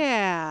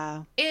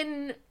Yeah.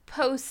 in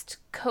post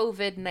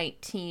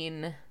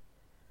COVID-19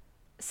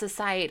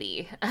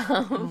 society.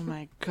 Oh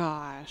my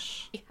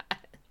gosh.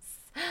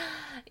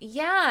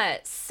 Yeah,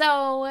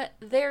 so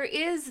there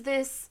is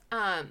this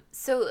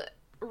so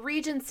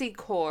Regency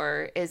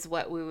core is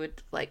what we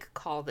would like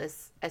call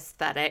this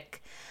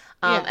aesthetic.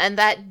 Yeah. And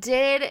that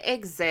did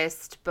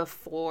exist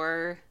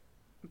before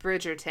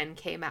Bridgerton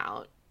came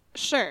out.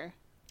 Sure.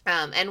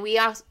 And we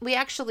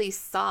actually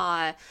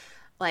saw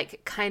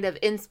like kind of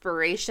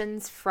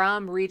inspirations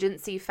from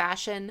Regency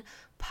fashion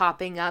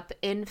popping up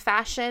in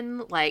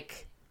fashion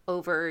like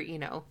over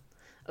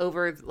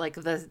like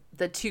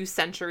the 2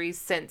 centuries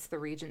since the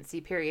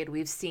Regency period.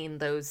 We've seen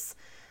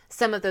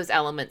some of those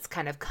elements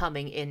kind of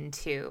coming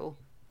into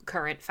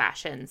current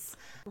fashions.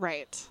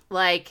 Right.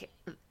 Like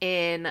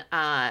in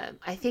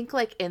I think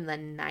like in the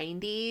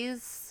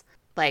 90s,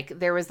 like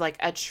there was like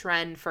a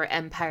trend for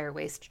empire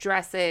waist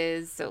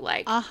dresses. So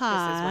like this is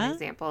one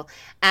example.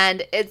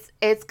 And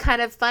it's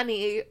kind of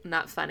funny,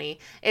 not funny.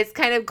 It's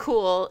kind of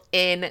cool.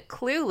 In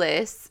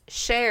Clueless,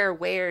 Cher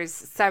wears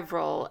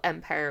several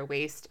empire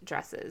waist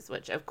dresses,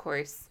 which of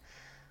course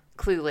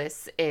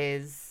Clueless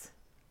is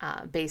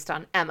based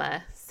on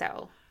Emma.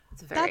 So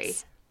it's very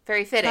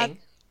fitting.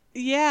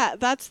 Yeah,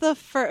 that's the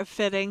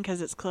fitting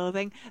because it's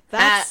clothing.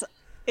 That's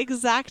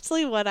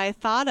exactly what I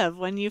thought of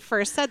when you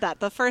first said that.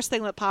 The first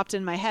thing that popped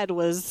in my head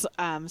was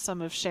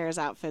some of Cher's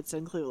outfits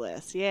in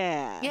Clueless.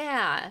 Yeah.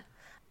 Yeah.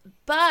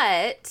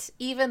 But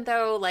even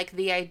though like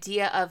the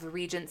idea of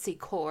Regency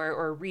core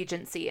or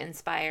Regency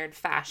inspired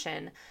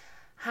fashion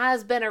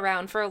has been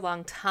around for a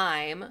long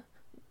time,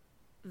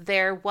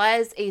 there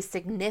was a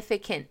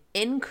significant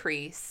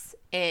increase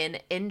in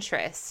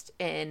interest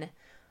in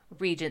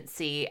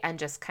Regency and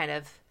just kind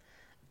of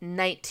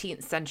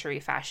 19th century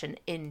fashion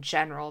in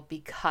general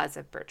because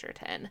of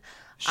Bridgerton.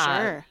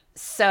 Sure.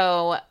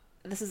 So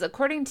this is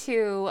according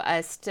to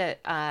a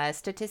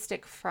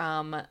statistic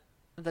from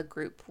the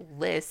group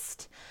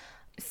List.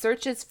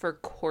 Searches for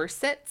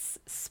corsets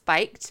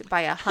spiked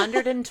by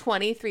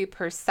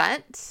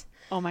 123%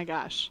 Oh my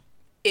gosh.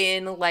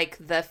 in like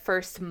the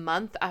first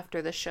month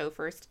after the show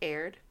first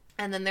aired.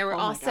 And then there were Oh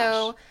my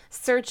also gosh.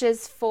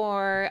 searches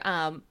for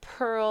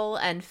pearl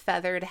and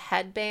feathered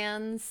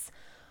headbands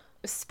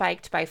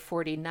spiked by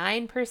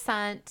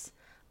 49%,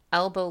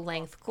 elbow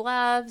length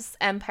gloves,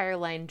 empire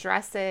line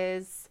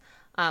dresses,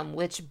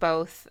 which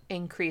both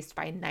increased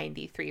by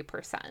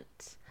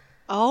 93%.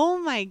 Oh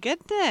my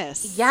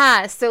goodness.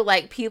 Yeah, so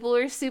like people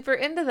are super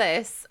into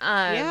this.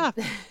 Yeah.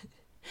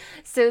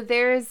 So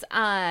there's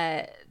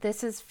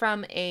this is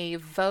from a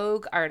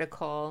Vogue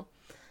article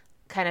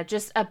kind of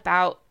just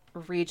about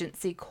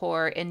Regency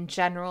core in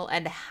general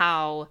and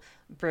how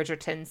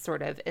Bridgerton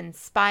sort of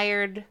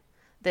inspired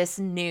this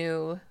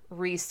new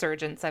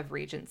resurgence of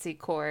Regency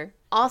core.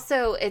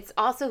 Also, it's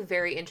also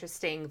very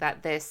interesting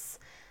that this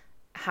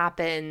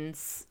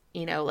happens,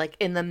 like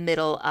in the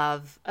middle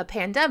of a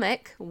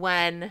pandemic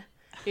when,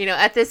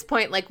 at this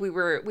point, like we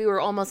were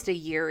almost a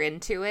year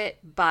into it,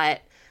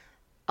 but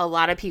a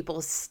lot of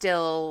people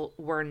still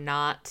were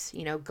not,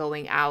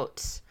 going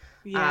out.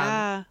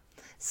 Yeah.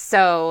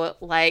 So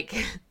like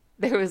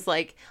there was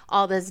like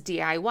all this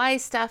DIY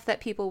stuff that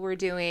people were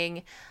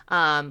doing.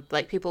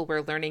 Like people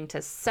were learning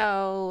to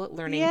sew,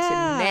 learning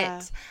to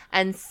knit.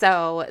 And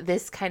so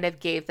this kind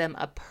of gave them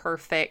a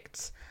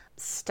perfect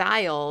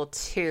style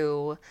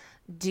to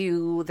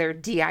do their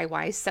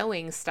DIY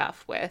sewing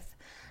stuff with.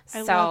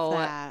 I love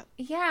that.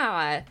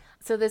 Yeah.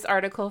 So this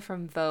article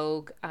from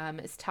Vogue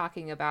is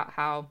talking about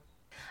how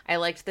I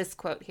liked this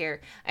quote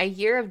here. A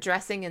year of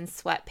dressing in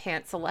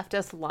sweatpants left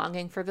us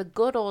longing for the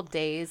good old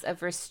days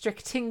of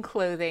restricting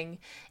clothing,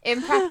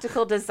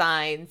 impractical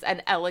designs,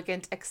 and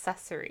elegant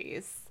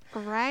accessories.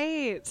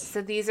 Right.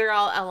 So these are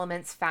all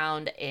elements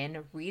found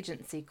in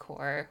Regency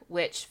core,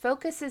 which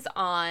focuses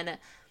on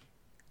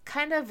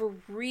kind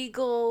of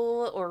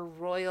regal or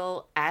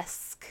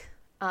royal-esque.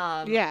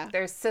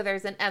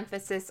 There's an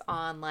emphasis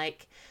on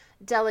like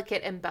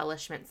delicate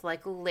embellishments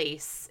like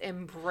lace,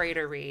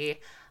 embroidery,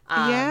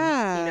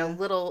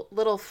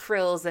 little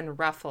frills and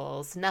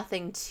ruffles,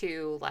 nothing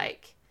too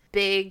like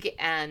big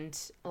and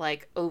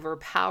like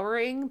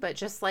overpowering, but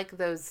just like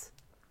those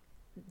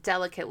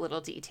delicate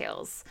little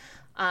details.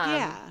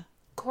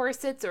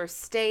 Corsets or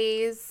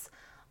stays,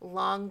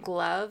 long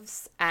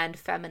gloves, and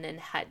feminine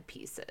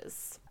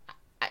headpieces.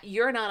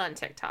 You're not on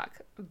TikTok,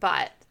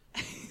 but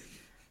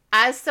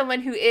as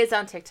someone who is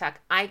on TikTok,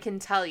 I can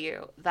tell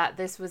you that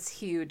this was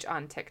huge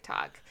on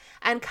TikTok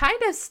and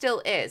kind of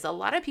still is. A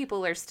lot of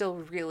people are still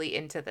really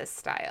into this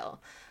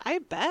style. I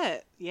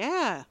bet.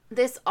 Yeah.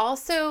 This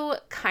also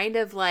kind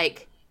of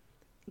like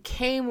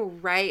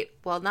came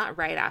not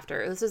right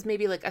after. This was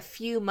maybe like a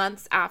few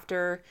months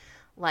after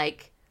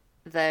like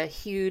the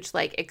huge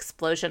like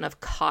explosion of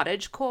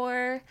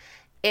cottagecore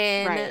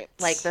in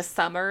like the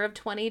summer of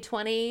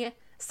 2020.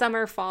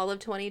 Fall of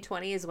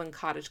 2020 is when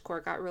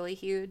cottagecore got really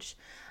huge.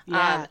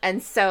 Yeah.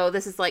 And so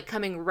this is like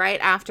coming right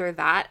after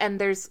that.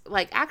 And there's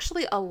like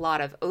actually a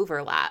lot of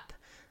overlap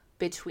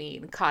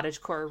between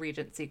cottagecore and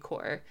Regency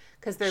core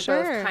because they're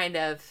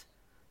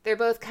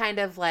both kind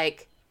of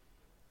like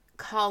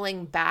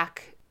calling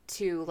back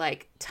to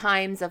like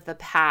times of the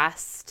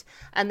past,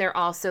 and they're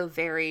also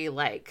very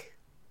like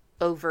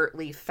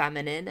overtly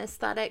feminine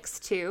aesthetics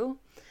too.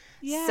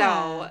 Yeah.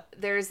 So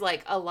there's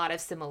like a lot of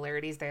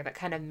similarities there that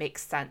kind of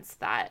makes sense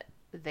that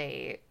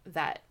they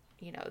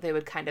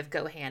would kind of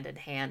go hand in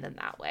hand in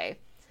that way.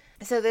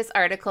 So this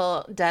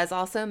article does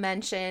also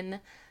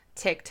mention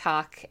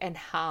TikTok and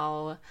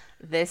how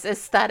this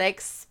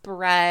aesthetic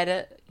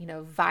spread,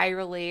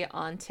 virally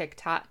on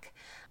TikTok.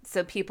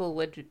 So people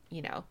would,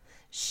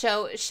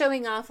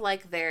 showing off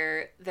like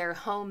their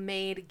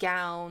homemade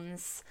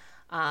gowns,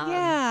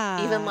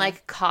 even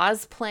like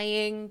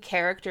cosplaying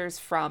characters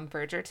from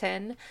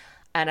Bridgerton.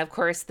 And of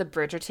course, the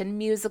Bridgerton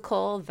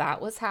musical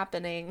that was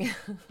happening.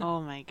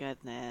 Oh my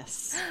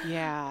goodness.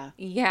 Yeah.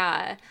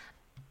 Yeah.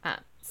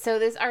 So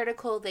this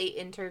article, they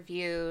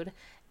interviewed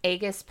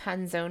Aegis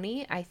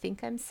Panzoni. I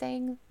think I'm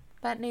saying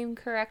that name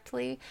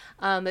correctly.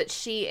 But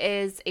she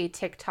is a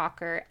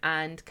TikToker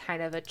and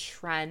kind of a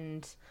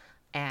trend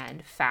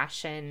and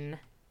fashion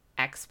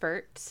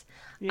expert.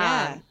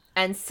 Yeah.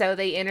 And so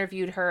they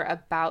interviewed her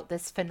about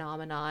this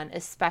phenomenon,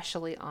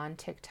 especially on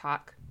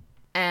TikTok.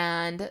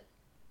 And,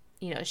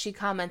 she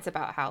comments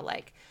about how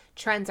like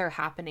trends are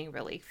happening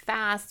really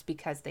fast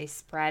because they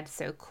spread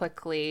so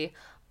quickly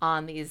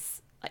on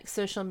these like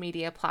social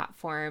media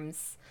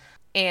platforms.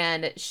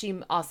 And she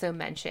also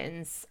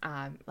mentions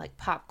like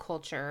pop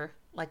culture,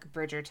 like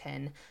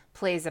Bridgerton,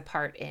 plays a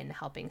part in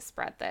helping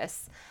spread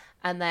this.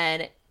 And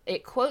then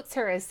it quotes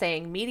her as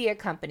saying media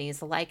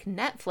companies like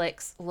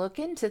Netflix look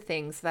into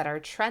things that are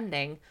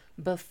trending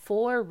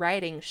before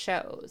writing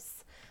shows.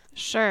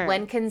 Sure.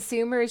 When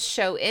consumers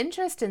show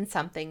interest in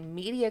something,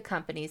 media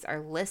companies are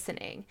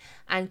listening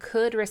and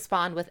could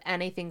respond with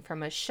anything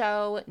from a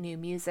show, new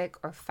music,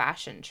 or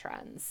fashion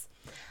trends.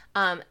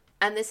 And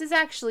this is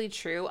actually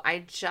true.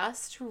 I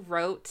just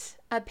wrote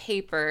a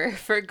paper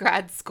for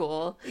grad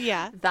school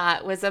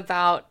that was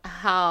about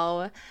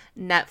how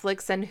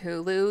Netflix and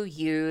Hulu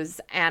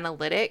use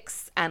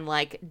analytics and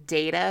like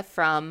data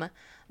from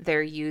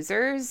their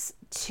users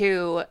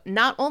to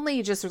not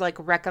only just like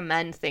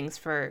recommend things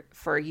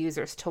for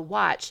users to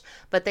watch,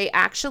 but they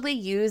actually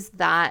use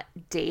that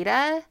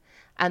data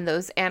and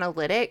those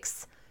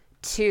analytics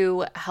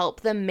to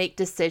help them make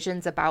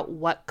decisions about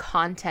what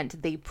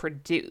content they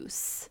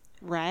produce.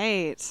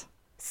 Right.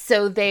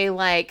 So they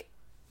like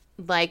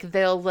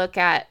they'll look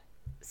at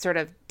sort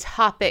of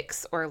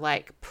topics or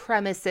like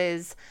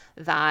premises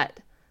that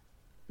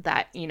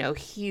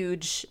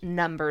huge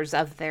numbers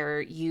of their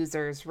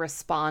users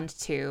respond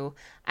to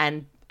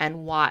and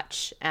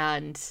watch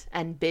and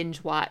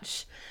binge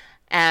watch.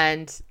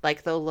 And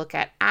like they'll look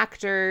at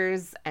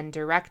actors and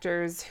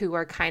directors who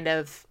are kind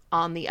of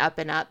on the up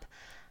and up,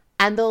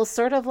 and they'll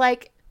sort of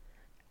like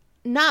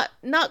not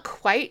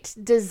quite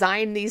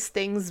design these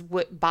things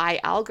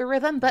by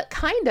algorithm, but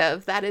kind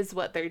of that is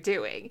what they're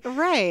doing.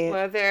 Right.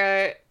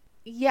 Where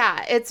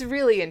it's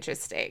really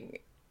interesting.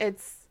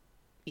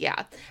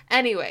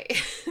 Anyway.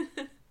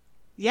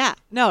 Yeah,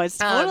 no, it's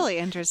totally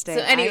interesting.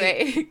 So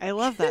anyway. I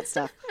love that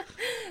stuff.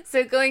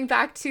 So going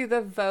back to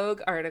the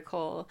Vogue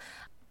article,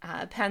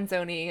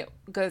 Panzoni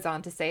goes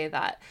on to say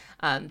that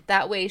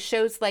that way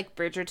shows like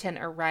Bridgerton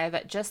arrive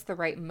at just the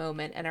right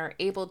moment and are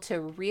able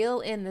to reel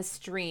in the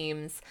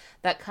streams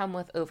that come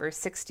with over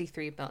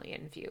 63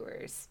 million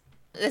viewers.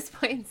 This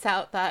points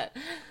out that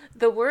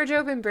the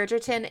wardrobe in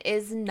Bridgerton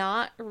is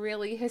not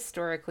really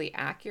historically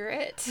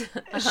accurate.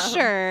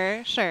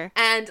 Sure.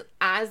 And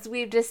as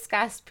we've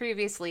discussed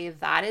previously,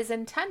 that is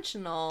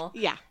intentional.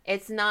 Yeah.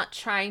 It's not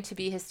trying to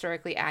be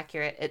historically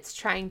accurate. It's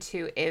trying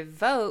to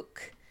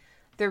evoke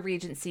the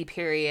Regency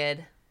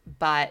period,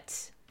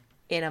 but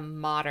in a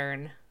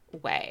modern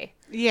way.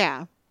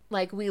 Yeah.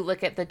 Like we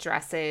look at the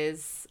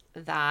dresses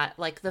that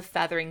like the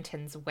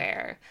Featheringtons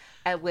wear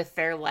with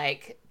their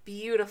like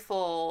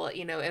beautiful,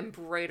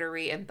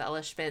 embroidery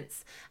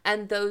embellishments.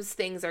 And those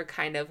things are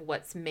kind of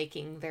what's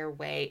making their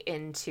way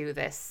into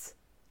this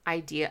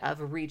idea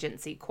of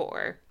Regency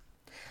core.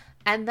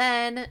 And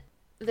then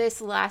this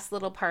last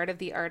little part of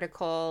the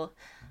article,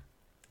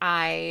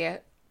 I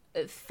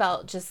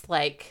felt just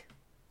like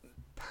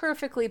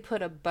perfectly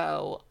put a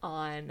bow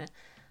on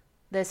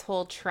this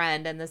whole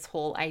trend and this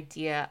whole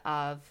idea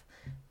of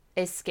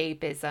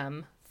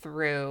escapism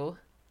through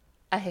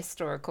a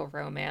historical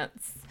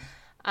romance.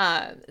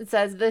 It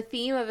says the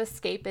theme of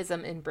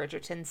escapism in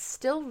Bridgerton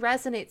still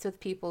resonates with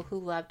people who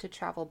love to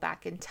travel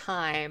back in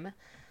time,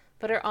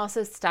 but are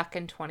also stuck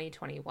in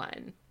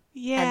 2021.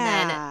 Yeah.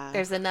 And then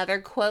there's another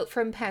quote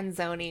from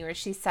Panzoni where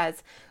she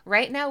says,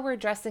 right now we're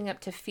dressing up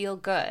to feel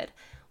good.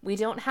 We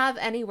don't have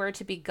anywhere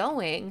to be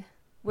going.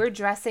 We're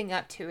dressing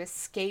up to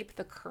escape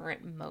the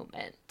current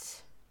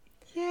moment.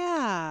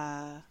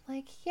 Yeah.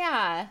 Like,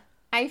 yeah,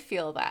 I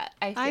feel that.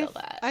 I feel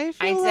that. I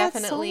feel that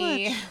so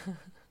much.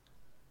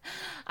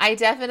 I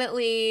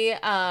definitely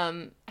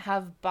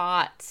have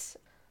bought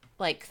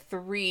like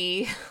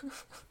 3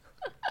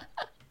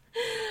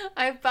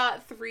 I've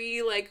bought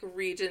 3 like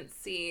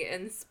Regency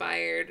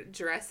inspired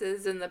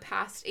dresses in the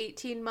past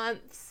 18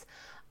 months.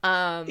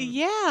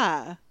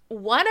 Yeah.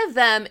 One of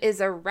them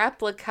is a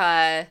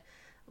replica,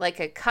 like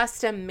a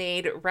custom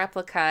made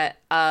replica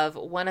of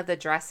one of the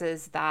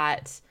dresses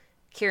that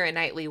Keira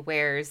Knightley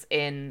wears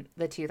in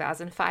the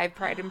 2005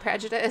 Pride and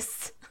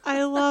Prejudice.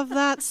 I love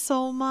that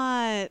so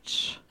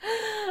much.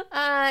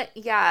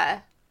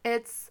 Yeah,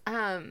 it's,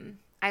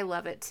 I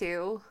love it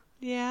too.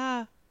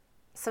 Yeah.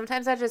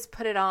 Sometimes I just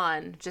put it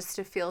on just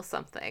to feel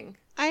something.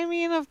 I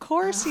mean, of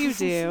course you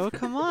do.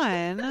 Come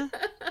on.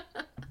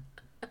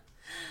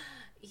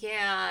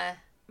 Yeah,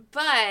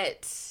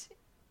 but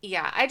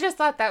yeah, I just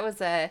thought that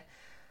was a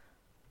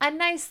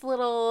nice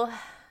little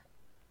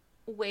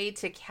way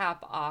to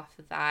cap off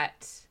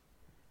that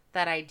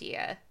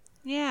idea.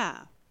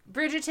 Yeah.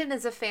 Bridgerton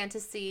is a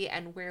fantasy,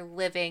 and we're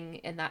living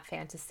in that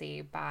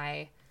fantasy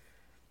by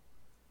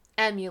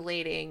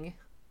emulating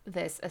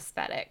this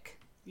aesthetic.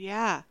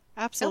 Yeah,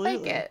 absolutely. I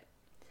like it.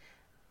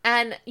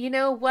 And you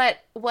know what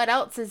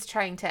else is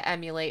trying to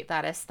emulate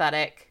that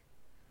aesthetic?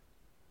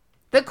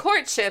 The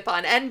Courtship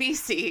on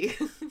NBC.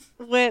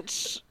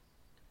 Which,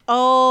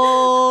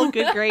 oh,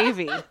 good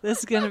gravy. This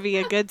is going to be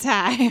a good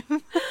time.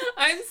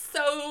 I'm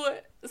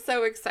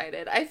so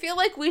excited. I feel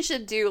like we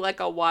should do like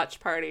a watch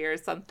party or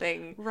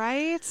something.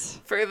 Right?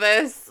 For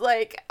this.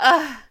 Like,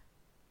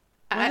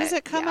 when does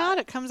it come out?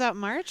 It comes out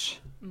March?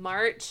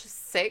 March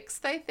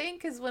 6th, I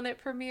think, is when it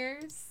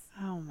premieres.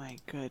 Oh my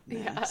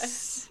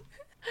goodness. Yeah.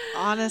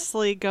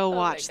 Honestly, go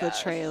watch the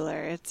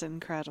trailer. It's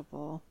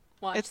incredible.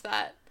 Watch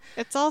that.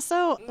 It's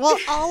also, well,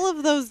 all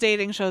of those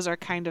dating shows are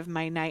kind of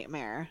my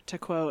nightmare, to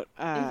quote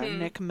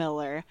Nick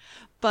Miller.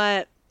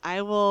 But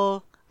I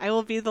will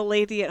be the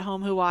lady at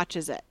home who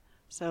watches it.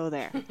 So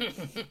there.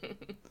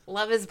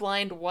 Love is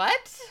Blind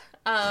what?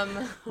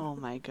 Oh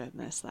my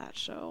goodness, that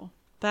show.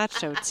 That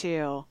show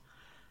too.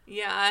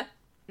 Yeah.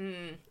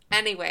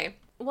 Anyway,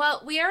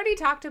 well, we already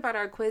talked about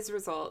our quiz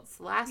results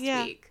last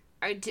week.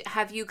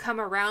 Have you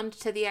come around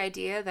to the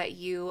idea that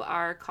you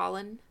are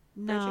Colin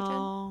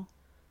Bridgerton?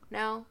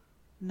 No?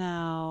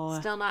 No.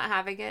 Still not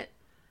having it?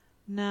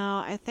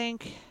 No, I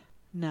think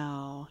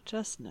no.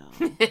 Just no.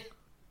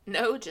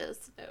 No,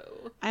 just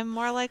no. I'm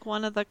more like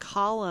one of the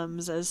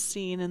columns as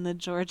seen in the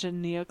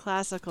Georgian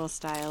neoclassical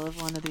style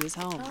of one of these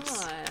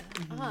homes.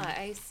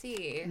 I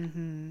see.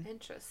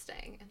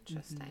 Interesting.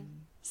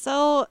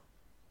 So,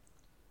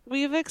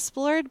 we've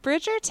explored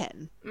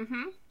Bridgerton.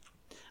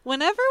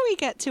 Whenever we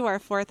get to our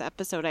 4th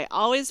episode, I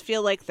always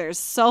feel like there's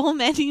so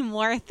many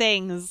more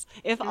things.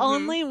 If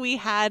only we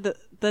had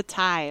the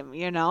time,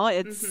 you know?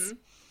 It's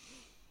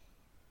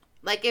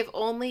like if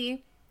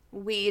only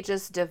we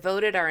just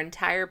devoted our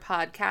entire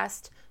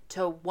podcast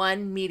to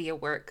one media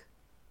work.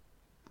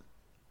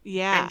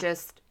 Yeah. And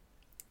just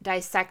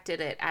dissected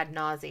it ad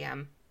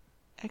nauseum.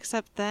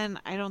 Except then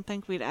I don't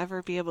think we'd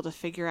ever be able to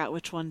figure out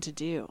which one to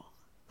do.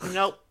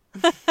 Nope.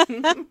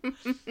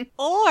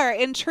 Or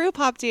in true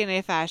Pop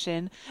DNA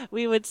fashion,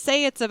 we would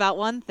say it's about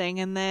one thing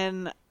and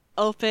then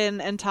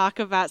open and talk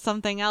about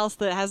something else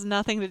that has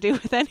nothing to do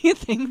with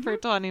anything for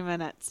 20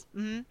 minutes.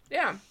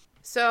 Yeah.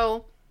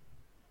 So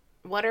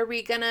what are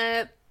we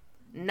gonna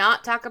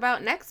not talk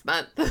about next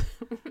month?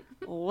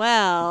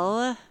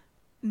 Well,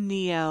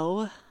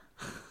 Neo and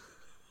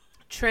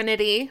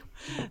Trinity.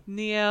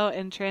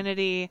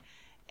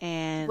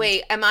 And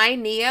wait, am I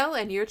Neo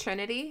and you're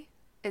Trinity?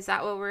 Is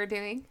that what we're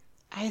doing?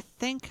 I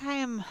think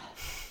I'm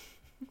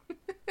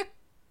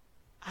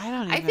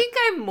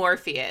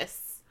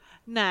Morpheus.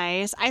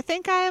 Nice. I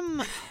think I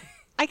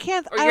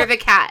can't. Or you're the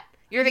cat.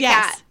 You're the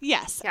cat.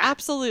 Yes, yeah.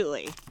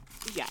 Absolutely.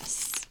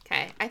 Yes.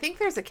 Okay. I think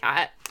there's a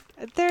cat.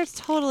 There's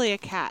totally a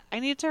cat.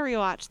 I need to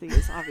rewatch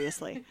these,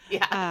 obviously.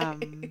 Yeah.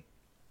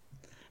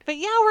 But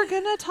yeah, we're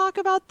going to talk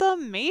about The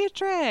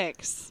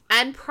Matrix.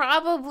 And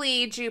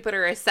probably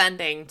Jupiter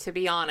Ascending, to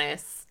be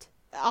honest.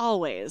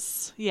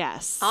 Always.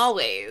 Yes.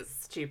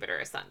 Always Jupiter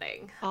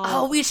Ascending.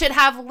 Oh, we should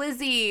have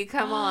Lizzie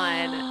come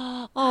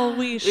on.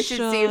 We should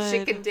see if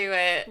she can do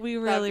it. We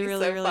really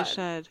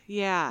should.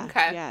 Yeah.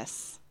 Okay.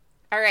 Yes.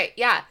 All right.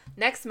 Yeah.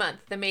 Next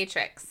month, The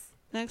Matrix.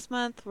 Next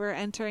month, we're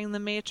entering The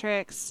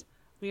Matrix.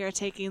 We are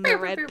taking the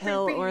red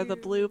pill or the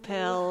blue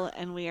pill,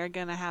 and we are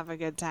going to have a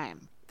good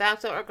time.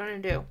 That's what we're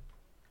going to do.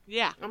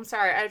 Yeah. I'm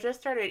sorry. I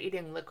just started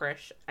eating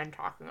licorice and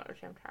talking at the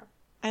same time.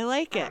 I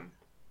like it.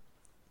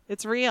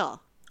 It's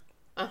real.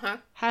 #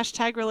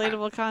 Hashtag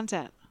relatable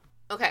content.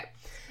 Okay.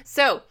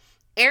 So,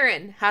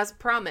 Erin has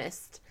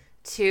promised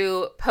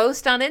to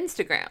post on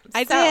Instagram.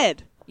 I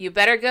did. You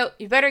better go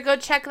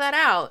check that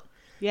out.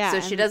 Yeah. So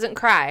she doesn't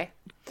cry.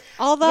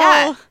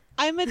 Although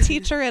I'm a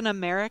teacher in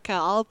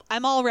America,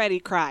 I'm already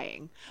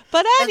crying.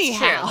 But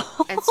anyhow.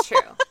 It's true.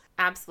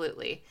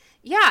 Absolutely.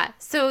 Yeah.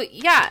 So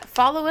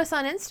follow us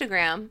on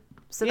Instagram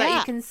so that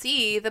you can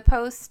see the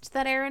post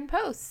that Erin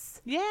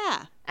posts.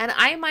 Yeah. And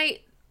I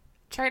might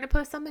try to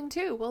post something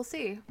too. We'll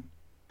see.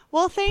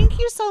 Well, thank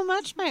you so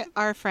much,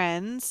 our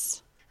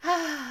friends.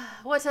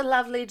 What a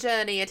lovely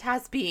journey it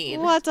has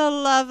been. What a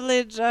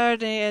lovely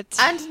journey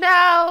And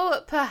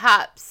now,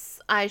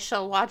 perhaps, I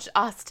shall watch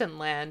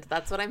Austenland.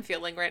 That's what I'm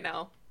feeling right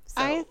now. So,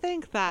 I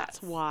think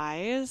that's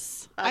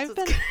wise. That's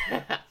what's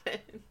gonna happen.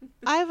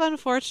 I've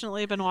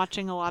unfortunately been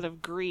watching a lot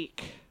of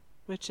Greek,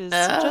 which is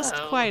just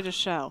quite a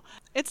show.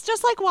 It's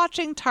just like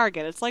watching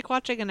Target. It's like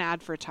watching an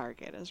ad for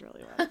Target is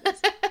really what it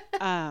is.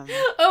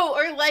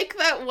 Or like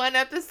that one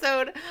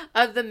episode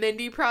of the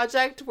Mindy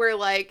Project where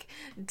like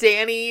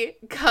Danny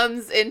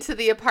comes into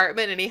the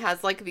apartment and he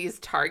has like these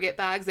Target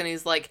bags and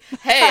he's like,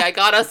 "Hey, I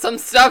got us some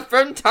stuff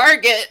from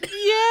Target."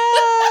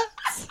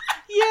 Yes.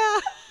 Yeah.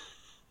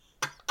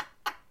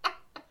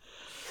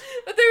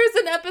 But there was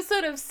an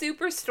episode of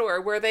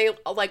Superstore where they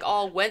like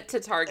all went to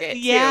Target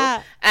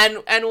too.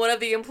 And one of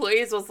the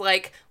employees was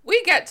like,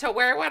 "We get to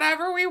wear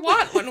whatever we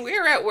want when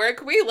we're at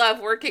work. We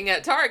love working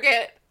at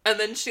Target." And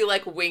then she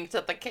like winked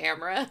at the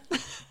camera.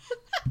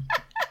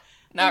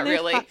 Not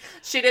really.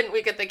 She didn't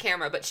wink at the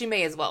camera, but she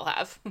may as well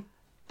have.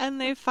 And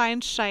they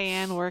find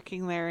Cheyenne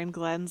working there and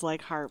Glenn's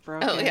like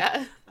heartbroken. Oh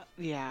yeah.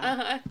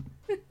 Yeah.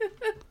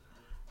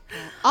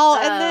 Uh-huh.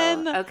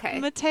 And then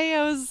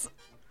Mateo's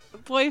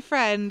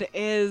boyfriend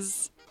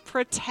is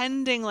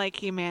pretending like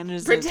he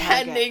manages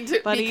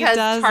Target, but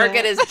because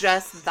Target is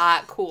just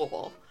that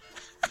cool.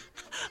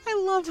 I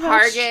love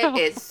Target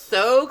is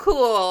so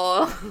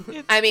cool.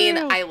 It's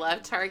true. I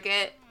love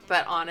Target,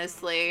 but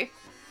honestly,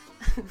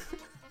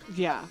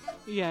 yeah.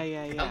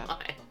 Come on.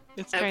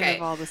 It's kind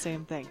of all the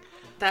same thing.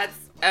 That's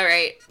all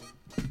right.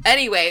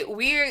 Anyway,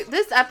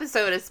 this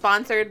episode is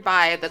sponsored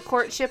by The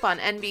Courtship on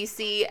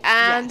NBC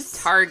and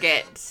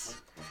Target.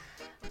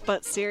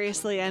 But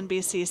seriously,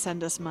 NBC,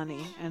 send us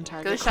money, and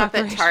Target. Go shop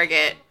at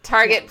Target.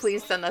 Target,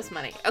 please send us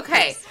money.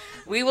 Okay, yes.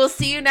 We will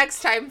see you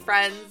next time,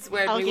 friends,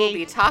 where we will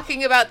be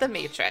talking about The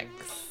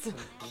Matrix.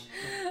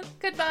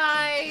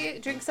 Goodbye.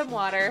 Drink some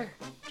water.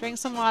 Drink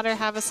some water.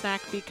 Have a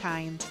snack. Be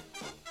kind.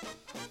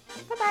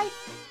 Bye-bye.